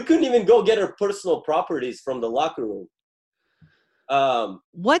 We couldn't even go get our personal properties from the locker room.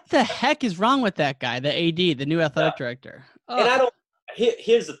 What the heck is wrong with that guy, the AD, the new athletic director? And I don't.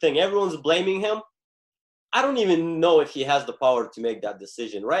 Here's the thing: everyone's blaming him. I don't even know if he has the power to make that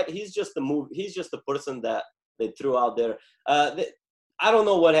decision, right? He's just the person that they threw out there. I don't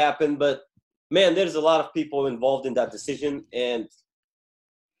know what happened, but man, there's a lot of people involved in that decision, and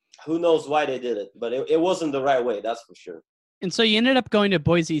who knows why they did it, but it wasn't the right way, that's for sure. And so you ended up going to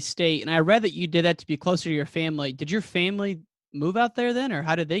Boise State, and I read that you did that to be closer to your family. Did your family move out there then, or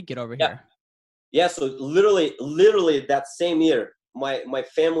how did they get over here? Yeah, so literally that same year, my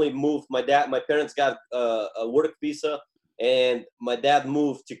family moved. My parents got a work visa, and my dad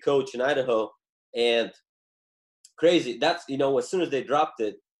moved to coach in Idaho. And crazy, that's, as soon as they dropped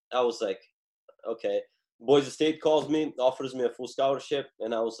it, I was like, okay. Boise State calls me, offers me a full scholarship,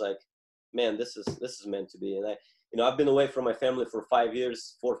 and I was like, man, this is meant to be. And I've been away from my family for 4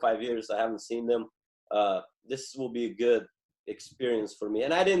 or 5 years. I haven't seen them. This will be a good experience for me.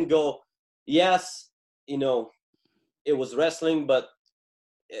 And I didn't go, yes, it was wrestling, but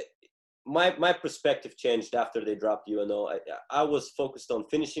my perspective changed after they dropped UNO. I was focused on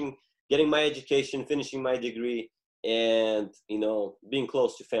getting my education, finishing my degree, and being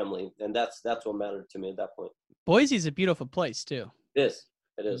close to family, and that's what mattered to me at that point. Boise's a beautiful place too. It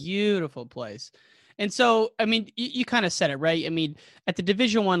is Beautiful place. And so, I mean, you kind of said it, right? I mean, at the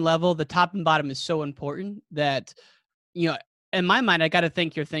Division I level, the top and bottom is so important that, in my mind, I got to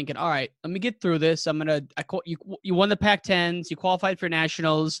think you're thinking, all right, let me get through this. You won the Pac-10s, you qualified for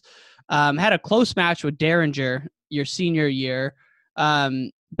nationals, had a close match with Derringer your senior year.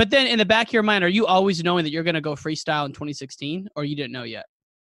 But then in the back of your mind, are you always knowing that you're going to go freestyle in 2016, or you didn't know yet?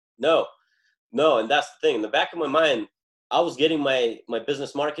 No. And that's the thing. In the back of my mind, I was getting my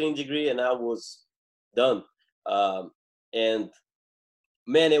business marketing degree, and I was done. And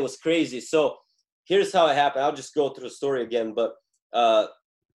man, it was crazy. So here's how it happened. I'll just go through the story again, but that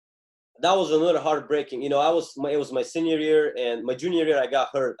was another heartbreaking. It was my senior year, and my junior year I got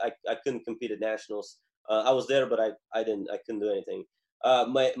hurt. I couldn't compete at nationals. I was there, but I couldn't do anything.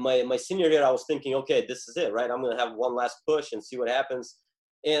 My senior year, I was thinking, okay, this is it, right? I'm gonna have one last push and see what happens.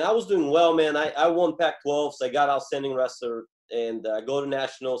 And I was doing well, man. I won Pac-12s. I got outstanding wrestler, and I go to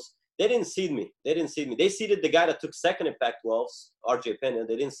nationals. They didn't seed me. They seeded the guy that took second in Pac-12s, RJ Pena.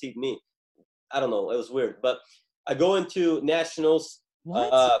 They didn't seed me. I don't know. It was weird. But I go into nationals.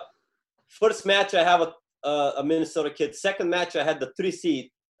 What? First match, I have a Minnesota kid. Second match, I had the 3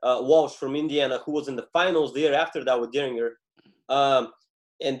 seed, Walsh from Indiana, who was in the finals the year after that with Derringer. And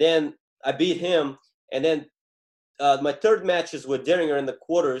then I beat him. And then my third match is with Derringer in the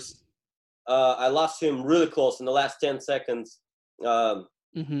quarters. I lost to him really close in the last 10 seconds.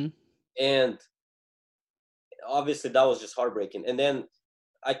 And obviously that was just heartbreaking. And then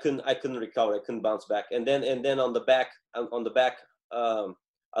I couldn't recover. I couldn't bounce back. And then on the back,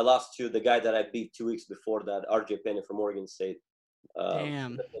 I lost to the guy that I beat 2 weeks before that, RJ Pena from Oregon State.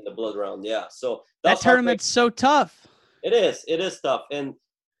 Damn. In the blood round. Yeah. So that tournament's so tough. It is tough. And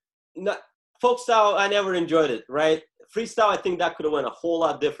folk style, I never enjoyed it, right? Freestyle, I think that could have went a whole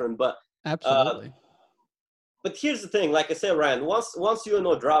lot different, but absolutely. But here's the thing, like I said, Ryan, once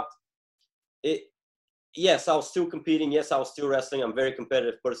UNO dropped, yes, I was still competing. Yes, I was still wrestling. I'm a very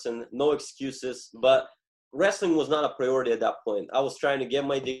competitive person. No excuses. But wrestling was not a priority at that point. I was trying to get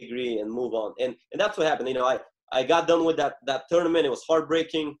my degree and move on. And that's what happened. I got done with that tournament. It was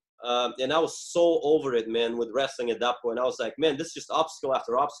heartbreaking. And I was so over it, man, with wrestling at that point. I was like, man, this is just obstacle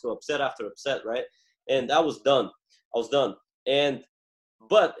after obstacle, upset after upset, right? And I was done.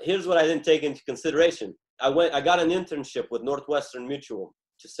 But here's what I didn't take into consideration. I got an internship with Northwestern Mutual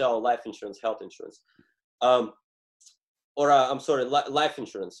to sell life insurance, health insurance. Life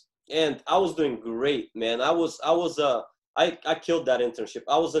insurance. And I was doing great, man. I killed that internship.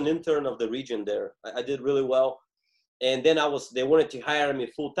 I was an intern of the region there. I did really well. And then they wanted to hire me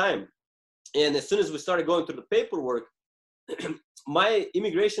full time. And as soon as we started going through the paperwork, my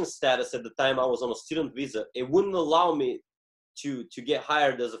immigration status at the time, I was on a student visa. It wouldn't allow me to get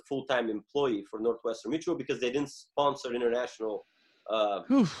hired as a full-time employee for Northwestern Mutual because they didn't sponsor international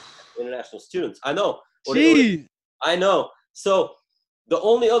students. I know. I know. So the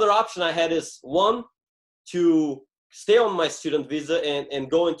only other option I had is, one, to stay on my student visa and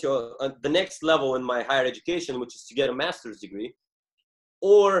go into the next level in my higher education, which is to get a master's degree,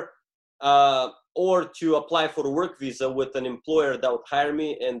 or to apply for a work visa with an employer that would hire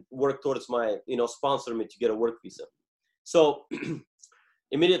me and work towards my, sponsor me to get a work visa. So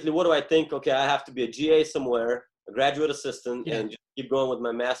immediately, what do I think? Okay, I have to be a GA somewhere, a graduate assistant, and just keep going with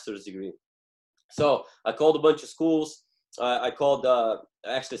my master's degree. So I called a bunch of schools. I called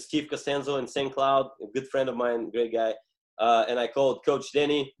actually Steve Costanzo in St. Cloud, a good friend of mine, great guy. And I called Coach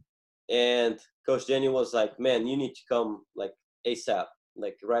Denny, and Coach Denny was like, man, you need to come like ASAP,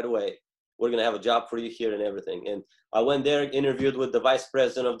 like right away. We're going to have a job for you here and everything. And I went there, interviewed with the vice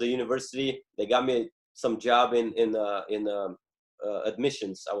president of the university. They got me some job in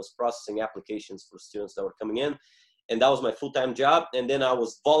admissions. I was processing applications for students that were coming in. And that was my full-time job. And then I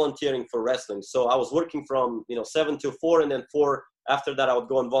was volunteering for wrestling. So I was working from, 7 to 4, and then 4 after that, I would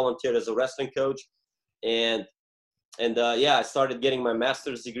go and volunteer as a wrestling coach. And I started getting my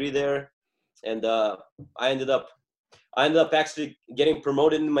master's degree there. And I ended up actually getting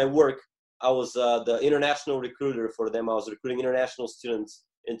promoted in my work. I was the international recruiter for them. I was recruiting international students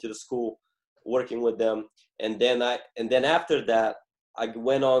into the school, working with them. And then after that, I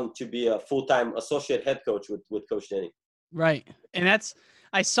went on to be a full-time associate head coach with Coach Denny. Right. And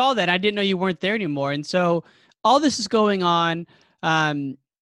I saw that. I didn't know you weren't there anymore. And so all this is going on.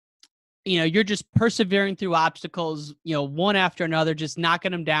 You're just persevering through obstacles, one after another, just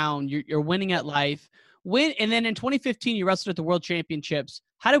knocking them down. You're winning at life. And then in 2015, you wrestled at the World Championships.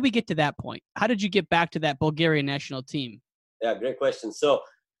 How did we get to that point? How did you get back to that Bulgarian national team? Yeah, great question. So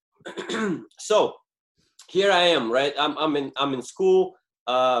here I am, right? I'm in school,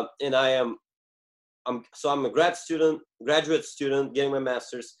 and I'm a graduate student, getting my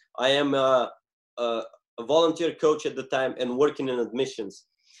master's. I am a volunteer coach at the time and working in admissions.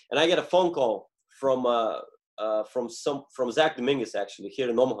 And I get a phone call from Zach Dominguez, actually, here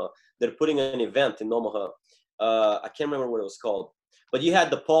in Omaha. They're putting an event in Omaha. I can't remember what it was called, but you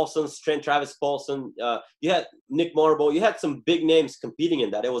had the Paulsons, Trent Travis Paulson. You had Nick Marble. You had some big names competing in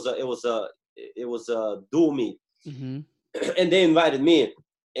that. It was a dual meet, mm-hmm. And they invited me,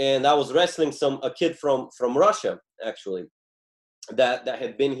 and I was wrestling a kid from Russia, actually, that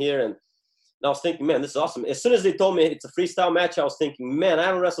had been here. And I was thinking, man, this is awesome. As soon as they told me it's a freestyle match, I was thinking, man, I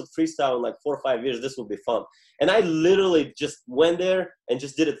haven't wrestled freestyle in like 4 or 5 years. This will be fun. And I literally just went there and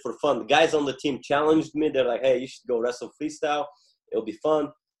just did it for fun. The guys on the team challenged me. They're like, hey, you should go wrestle freestyle. It'll be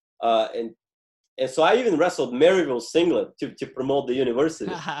fun. And so I even wrestled Maryville singlet to promote the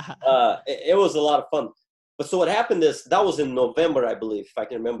university. It was a lot of fun. But so what happened is, that was in November, I believe, if I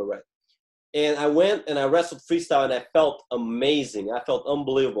can remember right. And I went and I wrestled freestyle, and I felt amazing. I felt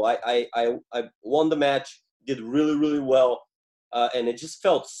unbelievable. I won the match, did really, really well. And it just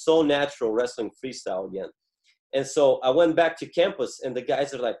felt so natural wrestling freestyle again. And so I went back to campus, and the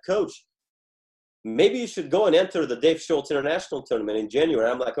guys are like, Coach, maybe you should go and enter the Dave Schultz International Tournament in January.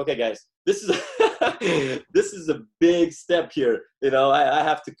 I'm like, okay, guys, this is a big step here. I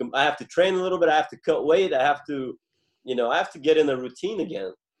have to train a little bit. I have to cut weight. I have to get in a routine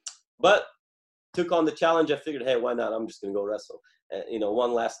again. But took on the challenge. I figured, hey, why not? I'm just going to go wrestle.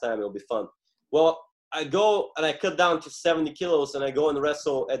 One last time, it'll be fun. Well, I go and I cut down to 70 kilos, and I go and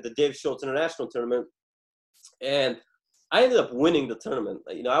wrestle at the Dave Schultz International Tournament. And I ended up winning the tournament.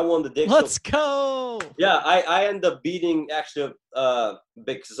 I won the Dave Schultz. Let's go. Yeah, I ended up beating actually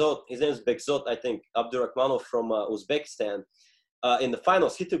Bekzot. His name is Bekzot, I think, Abdurakhmanov from Uzbekistan. In the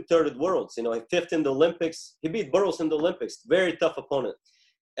finals, he took third at Worlds. He fifth in the Olympics. He beat Burroughs in the Olympics. Very tough opponent.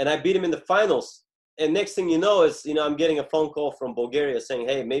 And I beat him in the finals. And next thing you know is, I'm getting a phone call from Bulgaria saying,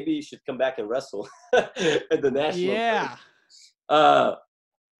 hey, maybe you should come back and wrestle at the national. Yeah.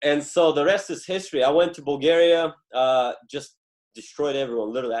 And so the rest is history. I went to Bulgaria, just destroyed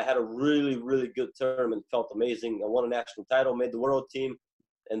everyone. Literally, I had a really, really good tournament. Felt amazing. I won a national title, made the world team,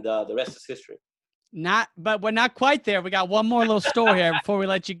 and the rest is history. But we're not quite there. We got one more little story here before we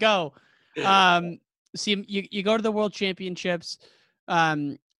let you go. See, you go to the World Championships,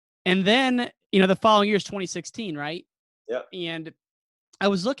 and then the following year is 2016, right? Yeah. And I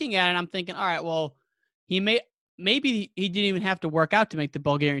was looking at it, and I'm thinking, all right, well, maybe he didn't even have to work out to make the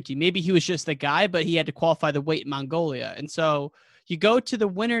Bulgarian team. Maybe he was just the guy, but he had to qualify the weight in Mongolia. And so you go to the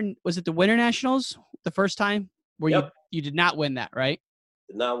winter. Was it the Winter Nationals the first time where you did not win that, right?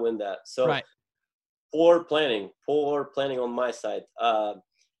 Did not win that. So right. Poor planning on my side.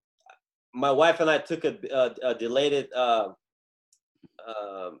 My wife and I took a delayed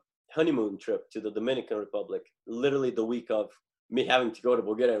honeymoon trip to the Dominican Republic, literally the week of me having to go to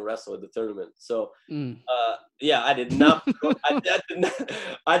Bulgaria and wrestle at the tournament. So, I did not,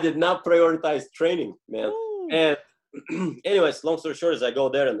 I did not prioritize training, man. Ooh. And anyways, long story short is I go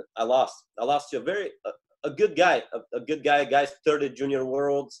there and I lost to a good guy, guy's third at Junior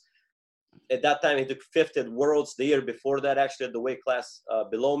Worlds. At that time, he took fifth at Worlds. The year before that, actually, at the weight class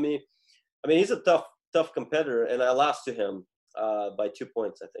below me. I mean, he's a tough competitor, and I lost to him by 2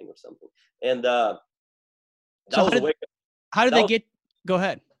 points, I think, or something. And that was a wake-up. How did they get – go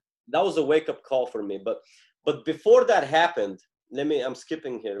ahead. That was a wake-up call for me. But But before that happened, I'm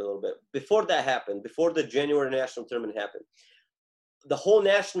skipping here a little bit. Before that happened, before the January national tournament happened, the whole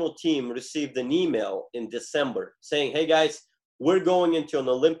national team received an email in December saying, hey guys, we're going into an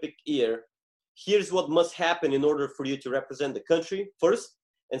Olympic year. Here's what must happen in order for you to represent the country first,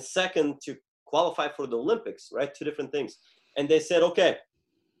 and second, to qualify for the Olympics, right? 2 different things. And they said, okay,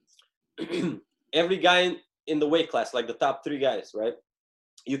 every guy in the weight class, like the top 3 guys, right?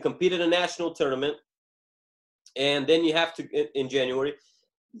 You compete in a national tournament, and then you have to, in January,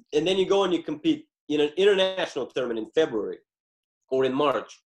 and then you go and you compete in an international tournament in February or in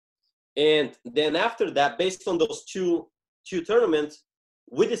March. And then after that, based on those two tournaments,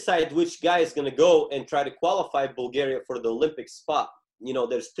 we decide which guy is going to go and try to qualify Bulgaria for the Olympic spot. You know,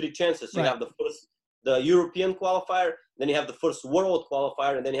 there's 3 chances. You have the European qualifier, then you have the first world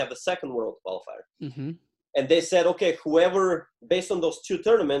qualifier, and then you have the second world qualifier. Mm-hmm. And they said, okay, whoever, based on those 2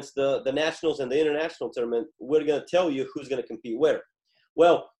 tournaments, the nationals and the international tournament, we're going to tell you who's going to compete where.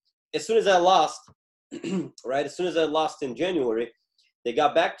 Well, as soon as I lost, right, as soon as I lost in January, they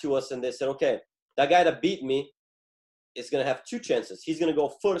got back to us and they said, okay, that guy that beat me is going to have 2 chances. He's going to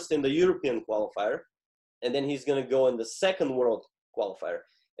go first in the European qualifier, and then he's going to go in the second world qualifier.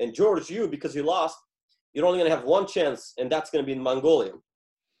 And George, because you lost, you're only going to have 1 chance, and that's going to be in Mongolia.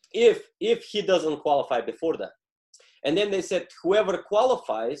 If he doesn't qualify before that. And then they said whoever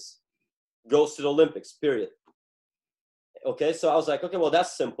qualifies goes to the Olympics, period. Okay, so I was like, okay, well,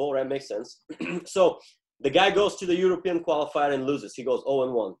 that's simple, right? Makes sense. So the guy goes to the European qualifier and loses. He goes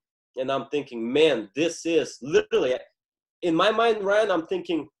 0-1. And I'm thinking, man, this is literally, in my mind, Ryan, I'm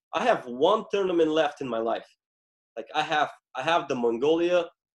thinking, I have 1 tournament left in my life. Like I have the Mongolia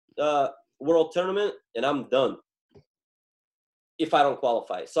World Tournament, and I'm done if I don't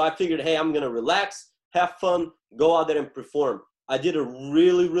qualify. So I figured, hey, I'm going to relax, have fun, go out there and perform. I did a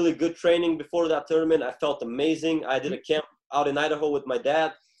really, really good training before that tournament. I felt amazing. I did a camp out in Idaho with my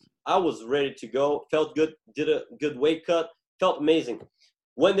dad. I was ready to go, felt good, did a good weight cut, felt amazing.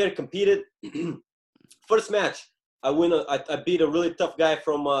 Went there, competed. First match, I beat a really tough guy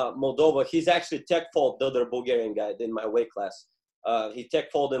from Moldova. He's actually tech-faulted the other Bulgarian guy in my weight class. He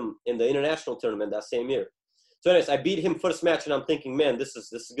tech-faulted him in the international tournament that same year. So anyways, I beat him first match, and I'm thinking, man, this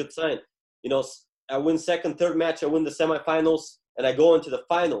is a good sign. You know, I win second, third match, I win the semifinals, and I go into the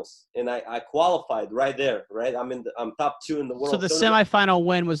finals, and I qualified right there, right? I'm top 2 in the world. So the tournament. semifinal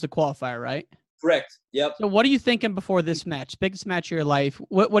win was the qualifier, right? Correct. Yep. So what are you thinking before this match? Biggest match of your life.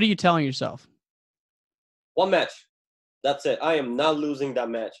 What are you telling yourself? 1 match. That's it. I am not losing that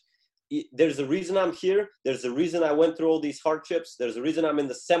match. There's a reason I'm here. There's a reason I went through all these hardships. There's a reason I'm in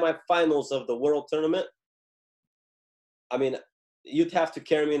the semifinals of the world tournament. I mean, you'd have to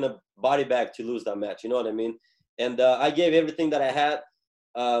carry me in a body bag to lose that match. You know what I mean? And I gave everything that I had.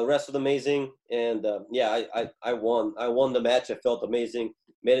 Wrestled amazing. And yeah, I won. I won the match. I felt amazing.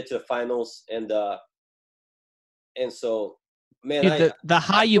 Made it to the finals. And so, man, dude, the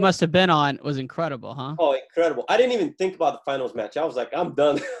high you must have been on was incredible, huh? Oh, incredible. I didn't even think about the finals match. I was like, I'm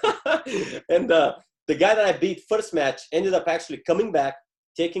done. And the guy that I beat first match ended up actually coming back,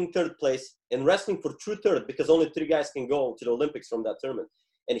 taking 3rd place, and wrestling for true 3rd, because only 3 guys can go to the Olympics from that tournament.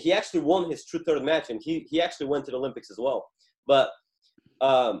 And he actually won his true 3rd match, and he actually went to the Olympics as well. But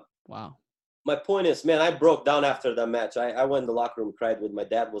wow. My point is, man, I broke down after that match. I went in the locker room, cried with my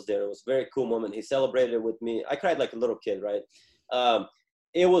dad was there. It was a very cool moment. He celebrated it with me. I cried like a little kid, right?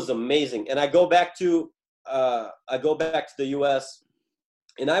 It was amazing. And I go back to the U.S.,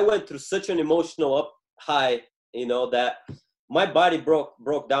 and I went through such an emotional high, you know, that my body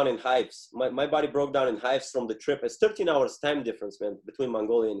broke down in hives. My body broke down in hives from the trip. It's 13 hours time difference, man, between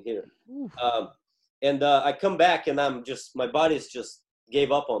Mongolia and here. And I come back, and my body's just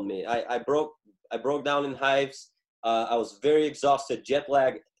gave up on me. I broke down in hives. I was very exhausted, jet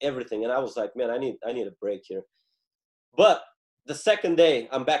lag, everything. And I was like, man, I need a break here. But the second day,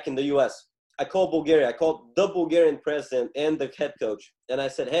 I'm back in the U.S. I called Bulgaria. I called the Bulgarian president and the head coach. And I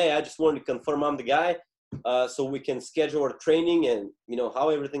said, hey, I just wanted to confirm I'm the guy, so we can schedule our training and, you know, how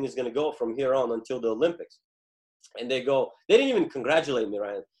everything is going to go from here on until the Olympics. And they didn't even congratulate me,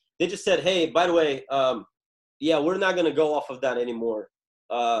 Ryan. They just said, hey, by the way, yeah, we're not going to go off of that anymore.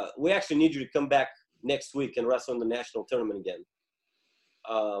 We actually need you to come back next week and wrestle in the national tournament again.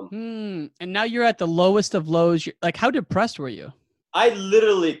 And now you're at the lowest of lows. Like, how depressed were you? I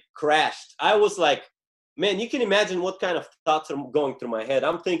literally crashed. I was like, man, you can imagine what kind of thoughts are going through my head.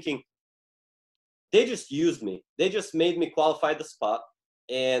 I'm thinking, they just used me. They just made me qualify the spot,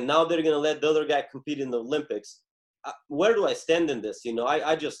 and now they're going to let the other guy compete in the Olympics. Where do I stand in this? You know,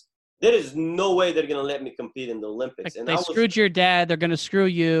 there is no way they're gonna let me compete in the Olympics. Like And they screwed your dad. They're gonna screw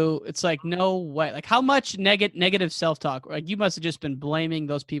you. It's like no way. Like how much negative self-talk? Like you must have just been blaming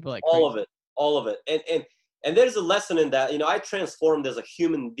those people like all crazy. of it. And there's a lesson in that. You know, I transformed as a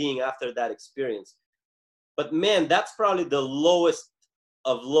human being after that experience. But man, that's probably the lowest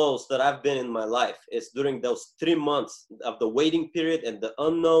of lows that I've been in my life, is during those 3 months of the waiting period and the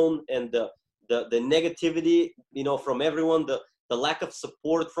unknown and the negativity, you know, from everyone, the lack of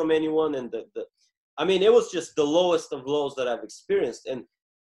support from anyone, and I mean, it was just the lowest of lows that I've experienced. And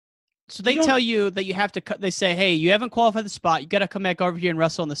so they tell you that you have to they say, hey, you haven't qualified the spot. You got to come back over here and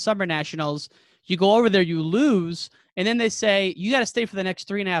wrestle in the Summer Nationals. You go over there, you lose. And then they say, you got to stay for the next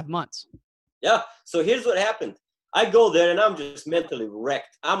 3.5 months. Yeah. So here's what happened. I go there and I'm just mentally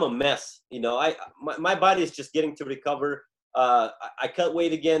wrecked. I'm a mess. You know, my body is just getting to recover. I cut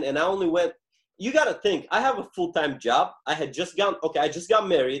weight again, and I only went. You got to think, I have a full-time job. I just got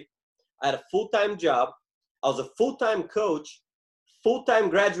married. I had a full-time job. I was a full-time coach, full-time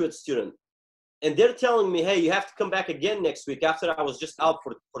graduate student. And they're telling me, hey, you have to come back again next week after I was just out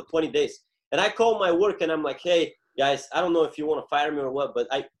for 20 days. And I call my work and I'm like, hey, guys, I don't know if you want to fire me or what, but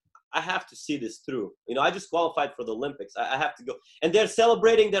I have to see this through. You know, I just qualified for the Olympics. I have to go. And they're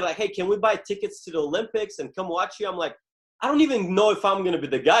celebrating. They're like, hey, can we buy tickets to the Olympics and come watch you? I'm like, I don't even know if I'm going to be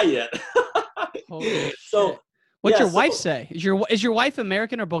the guy yet. So what's your wife say? Is your wife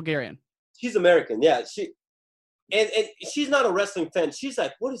American or Bulgarian? She's American. Yeah. And she's not a wrestling fan. She's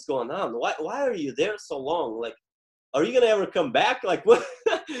like, what is going on? Why are you there so long? Like, are you going to ever come back? Like,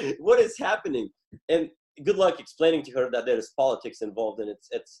 what is happening? And good luck explaining to her that there is politics involved and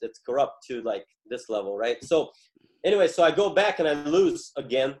it's corrupt to like this level, right? So anyway, so I go back and I lose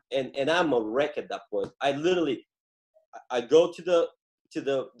again, and I'm a wreck at that point. I go to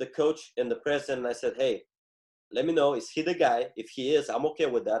the coach and the president, and I said, hey, let me know, is he the guy? If he is, I'm okay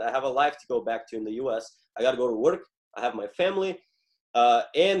with that. I have a life to go back to in the US. I got to go to work. I have my family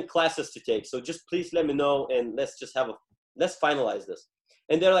and classes to take. So just please let me know, and let's finalize this.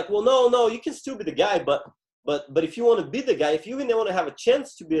 And they're like, well, no, you can still be the guy, but if you want to be the guy, if you even want to have a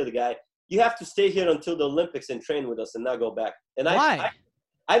chance to be the guy, you have to stay here until the Olympics and train with us and not go back. And why?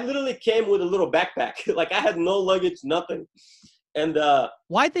 I literally came with a little backpack. Like I had no luggage, nothing. And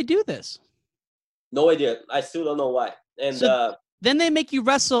why'd they do this? No idea. I still don't know why. And so then they make you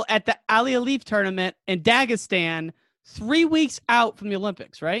wrestle at the Ali Alif tournament in Dagestan 3 weeks out from the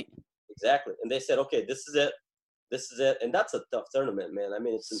Olympics, right? Exactly. And they said, okay, this is it. And that's a tough tournament, man. I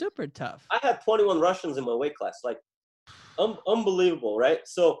mean, it's super tough. I had 21 Russians in my weight class, like unbelievable, right?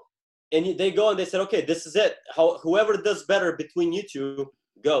 So, and they go and they said, okay, this is it. Whoever does better between you two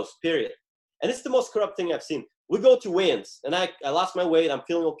goes, period. And it's the most corrupt thing I've seen. We go to weigh-ins, and I lost my weight. I'm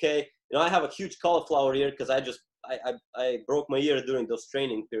feeling okay. You know, I have a huge cauliflower ear because I broke my ear during those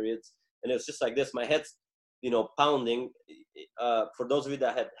training periods, and it was just like this. My head's, you know, pounding. For those of you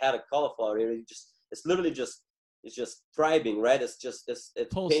that have had a cauliflower ear, it's literally just thriving, right? It's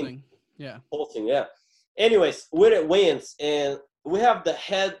pulsing. Pain. Yeah. Pulsing, yeah. Anyways, we're at weigh-ins, and we have the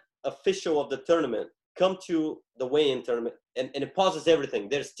head official of the tournament come to the weigh-in tournament, and it pauses everything.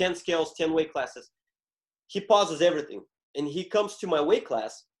 There's 10 scales, 10 weight classes. He pauses everything, and he comes to my weight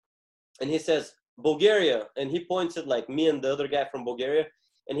class, and he says, Bulgaria, and he points at like me and the other guy from Bulgaria,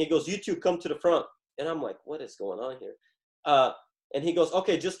 and he goes, you two come to the front. And I'm like, what is going on here? And he goes,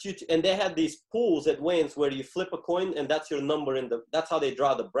 okay, just you two. And they had these pools at weigh-ins where you flip a coin, and that's your number that's how they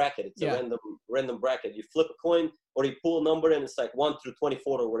draw the bracket. It's a random bracket. You flip a coin or you pull a number, and it's like 1 through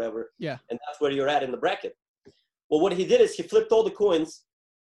 24 or whatever. Yeah. And that's where you're at in the bracket. Well, what he did is he flipped all the coins,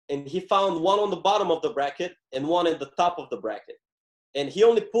 and he found one on the bottom of the bracket and one at the top of the bracket. And he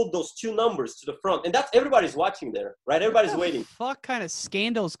only pulled those two numbers to the front. And that's everybody's watching there, right? Everybody's waiting. Fuck kind of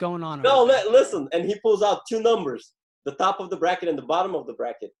scandals going on? No, listen. And he pulls out two numbers, the top of the bracket and the bottom of the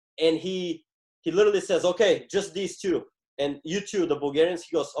bracket. And he literally says, okay, just these two. And you two, the Bulgarians,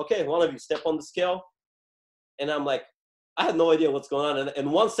 he goes, okay, one of you step on the scale. And I'm like, I had no idea what's going on.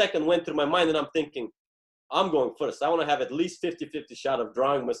 And 1 second went through my mind, and I'm thinking, I'm going first. I want to have at least 50-50 shot of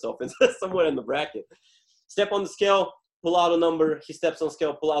drawing myself somewhere in the bracket. Step on the scale, pull out a number. He steps on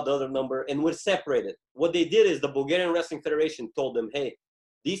scale, pull out the other number, and we're separated. What they did is the Bulgarian Wrestling Federation told them, hey,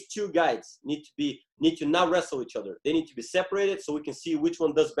 these two guys need to not wrestle each other. They need to be separated so we can see which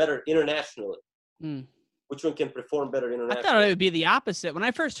one does better internationally. Which one can perform better internationally. I thought it would be the opposite. When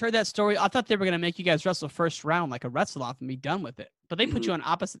I first heard that story, I thought they were going to make you guys wrestle first round like a wrestle-off and be done with it. But they put you on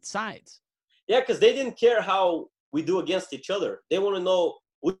opposite sides. Yeah, because they didn't care how we do against each other. They want to know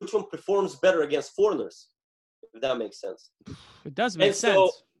which one performs better against foreigners, if that makes sense. It does make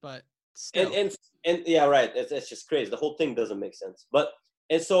sense, but still. And yeah, right. It's just crazy. The whole thing doesn't make sense. But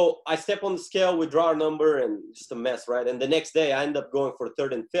And so I step on the scale, we draw our number, and just a mess, right? And the next day I end up going for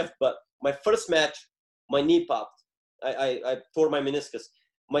 3rd and 5th. But my first match, my knee popped. I tore my meniscus.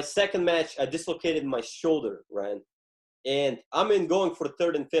 My second match, I dislocated my shoulder, Ryan. And I'm in going for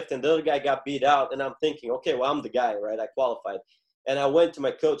 3rd and 5th, and the other guy got beat out. And I'm thinking, okay, well, I'm the guy, right? I qualified. And I went to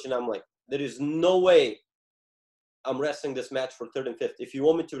my coach, and I'm like, there is no way I'm wrestling this match for 3rd and 5th. If you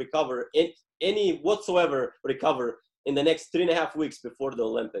want me to recover, any whatsoever recover in the next 3.5 weeks before the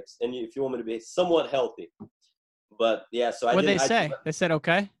Olympics, and if you want me to be somewhat healthy. But yeah, so What'd they say? They said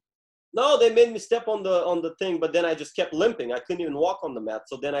okay? No, they made me step on the thing, but then I just kept limping. I couldn't even walk on the mat.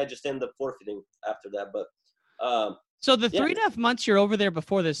 So then I just ended up forfeiting after that. But so the 3.5 months you're over there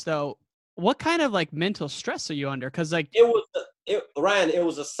before this, though, what kind of like mental stress are you under? Because like Ryan, it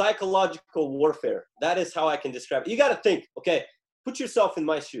was a psychological warfare. That is how I can describe it. You got to think, okay, put yourself in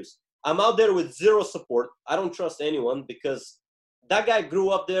my shoes. I'm out there with zero support. I don't trust anyone because that guy grew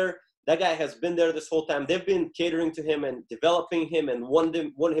up there. That guy has been there this whole time. They've been catering to him and developing him and want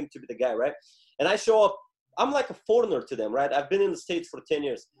him to be the guy, right? And I show up. I'm like a foreigner to them, right? I've been in the States for 10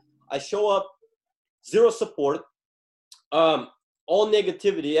 years. I show up, zero support, all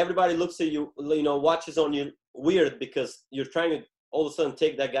negativity. Everybody looks at you, watches on you weird because you're trying to all of a sudden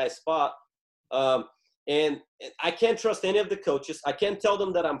take that guy's spot. And I can't trust any of the coaches. I can't tell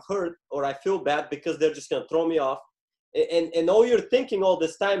them that I'm hurt or I feel bad because they're just going to throw me off. And all you're thinking all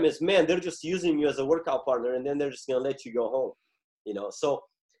this time is, man, they're just using you as a workout partner, and then they're just going to let you go home. So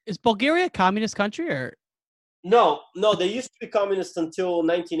is Bulgaria a communist country or? No, they used to be communist until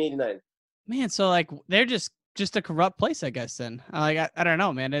 1989. Man, so like they're just a corrupt place, I guess. Then I don't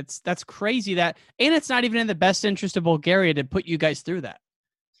know, man. That's crazy and it's not even in the best interest of Bulgaria to put you guys through that.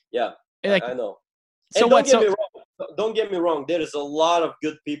 Yeah, I know. So don't get me wrong. There is a lot of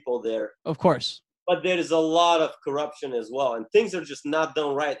good people there. Of course. But there is a lot of corruption as well. And things are just not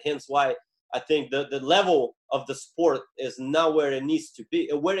done right. Hence why I think the level of the sport is not where it needs to be,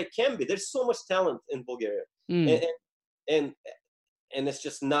 where it can be. There's so much talent in Bulgaria. And it's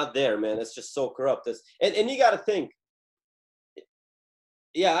just not there, man. It's just so corrupt. And you got to think,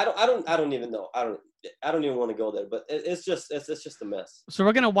 yeah, I don't even know. I don't even want to go there, but it's just a mess. So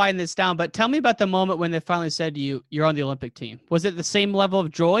we're going to widen this down, but tell me about the moment when they finally said to you, you're on the Olympic team. Was it the same level of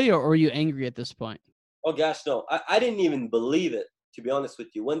joy or were you angry at this point? Oh gosh, no, I didn't even believe it, to be honest with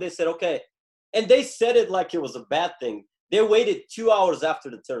you. When they said, okay, and they said it like it was a bad thing. They waited 2 hours after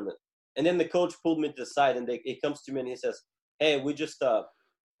the tournament. And then the coach pulled me to the side and he comes to me and he says, hey, we just,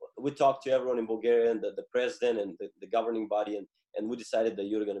 we talked to everyone in Bulgaria and the president and the governing body. And we decided that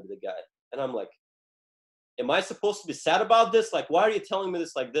you're going to be the guy. And I'm like, am I supposed to be sad about this? Like, why are you telling me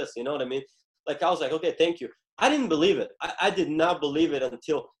this like this? You know what I mean? Like, I was like, okay, thank you. I didn't believe it. I did not believe it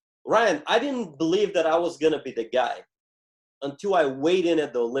until, Ryan, I didn't believe that I was going to be the guy until I weighed in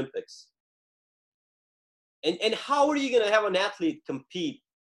at the Olympics. And how are you going to have an athlete compete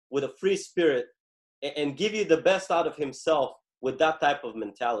with a free spirit and give you the best out of himself with that type of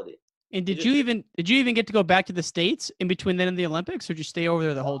mentality? And did you even get to go back to the States in between then and the Olympics, or did you stay over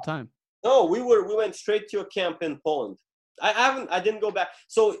there the whole time? No, we went straight to a camp in Poland. I didn't go back.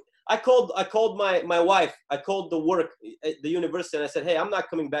 So I called my wife. I called the work at the university and I said, hey, I'm not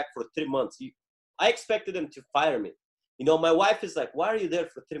coming back for 3 months. I expected them to fire me. My wife is like, why are you there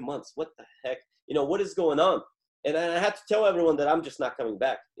for 3 months? What the heck? What is going on? And I had to tell everyone that I'm just not coming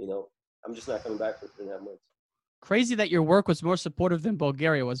back. I'm just not coming back for 3.5 months. Crazy that your work was more supportive than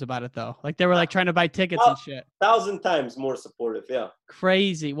Bulgaria was about it, though. Like they were like trying to buy tickets and shit. 1,000 times more supportive, yeah.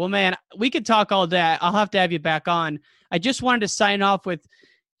 Crazy. Well, man, we could talk all day. I'll have to have you back on. I just wanted to sign off with,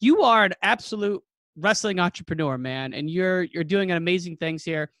 you are an absolute wrestling entrepreneur, man, and you're doing amazing things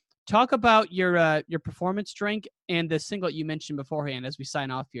here. Talk about your performance drink and the singlet you mentioned beforehand as we sign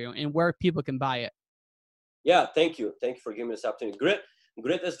off here, and where people can buy it. Yeah, thank you. Thank you for giving me this opportunity.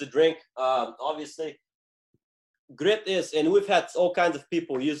 Grit is the drink. Obviously, Grit is, and we've had all kinds of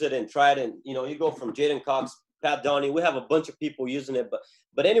people use it and try it. And you go from Jaden Cox, Pat Downey. We have a bunch of people using it.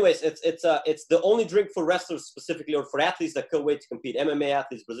 But anyways, it's the only drink for wrestlers specifically, or for athletes that cut weight to compete. MMA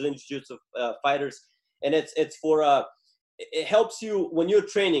athletes, Brazilian Jiu-Jitsu fighters, and it's for it helps you when you're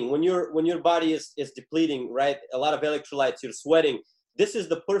training, when your body is depleting, right? A lot of electrolytes, you're sweating. This is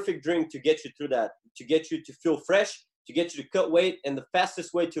the perfect drink to get you through that, to get you to feel fresh, to get you to cut weight, and the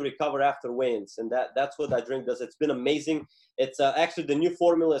fastest way to recover after weigh-ins. And that's what that drink does. It's been amazing. It's actually the new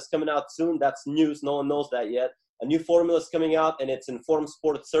formula is coming out soon. That's news. No one knows that yet. A new formula is coming out, and it's Informed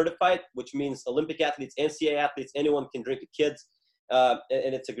Sport certified, which means Olympic athletes, NCAA athletes, anyone can drink it, kids. And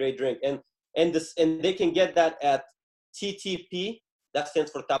it's a great drink. And they can get that at TTP. That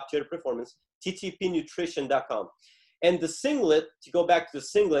stands for Top Tier Performance. TTPnutrition.com. And the singlet, to go back to the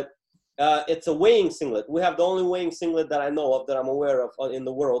singlet, it's a weighing singlet. We have the only weighing singlet that I know of, that I'm aware of in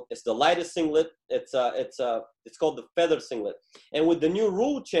the world. It's the lightest singlet. It's called the feather singlet. And with the new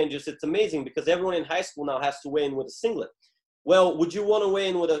rule changes, it's amazing because everyone in high school now has to weigh in with a singlet. Well, would you want to weigh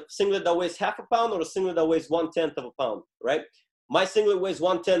in with a singlet that weighs half a pound or a singlet that weighs 1/10 of a pound, right? My singlet weighs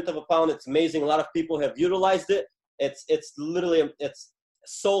 1/10 of a pound. It's amazing. A lot of people have utilized it. It's literally, it's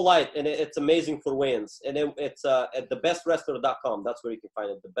so light, and it's amazing for weigh-ins. And it's at thebestwrestler.com. That's where you can find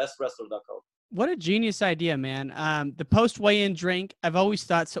it, thebestwrestler.com. What a genius idea, man. The post weigh-in drink, I've always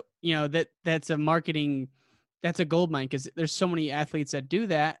thought, so, you know, that's a marketing, that's a gold mine, because there's so many athletes that do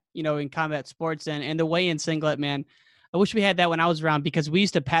that, you know, in combat sports. And the weigh-in singlet, man, I wish we had that when I was around, because we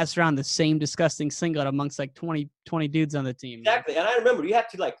used to pass around the same disgusting singlet amongst like 20 dudes on the team. Exactly. And I remember you had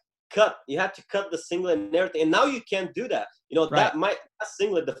to cut the singlet and everything. And now you can't do that. You know, right. that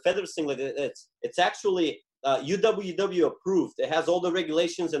singlet, the feather singlet, it's actually UWW approved. It has all the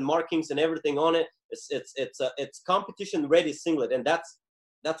regulations and markings and everything on it. It's competition ready singlet. And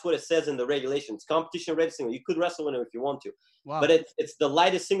that's what it says in the regulations. Competition ready singlet. You could wrestle in it if you want to. Wow. But it's the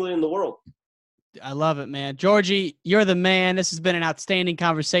lightest singlet in the world. I love it, man. Georgie, you're the man. This has been an outstanding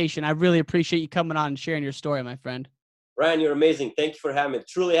conversation. I really appreciate you coming on and sharing your story, my friend. Ryan, you're amazing. Thank you for having me. It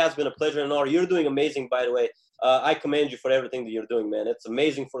truly has been a pleasure and honor. You're doing amazing, by the way. I commend you for everything that you're doing, man. It's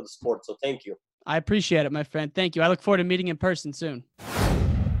amazing for the sport, so thank you. I appreciate it, my friend. Thank you. I look forward to meeting in person soon.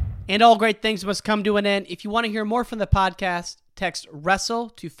 And all great things must come to an end. If you want to hear more from the podcast, text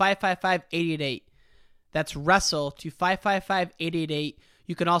WRESTLE to 555-888. That's WRESTLE to 555-888.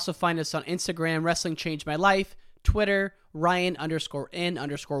 You can also find us on Instagram, Wrestling Changed My Life, Twitter,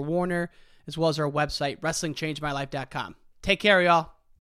 Ryan_N_Warner, as well as our website, WrestlingChangedMyLife.com. Take care, y'all.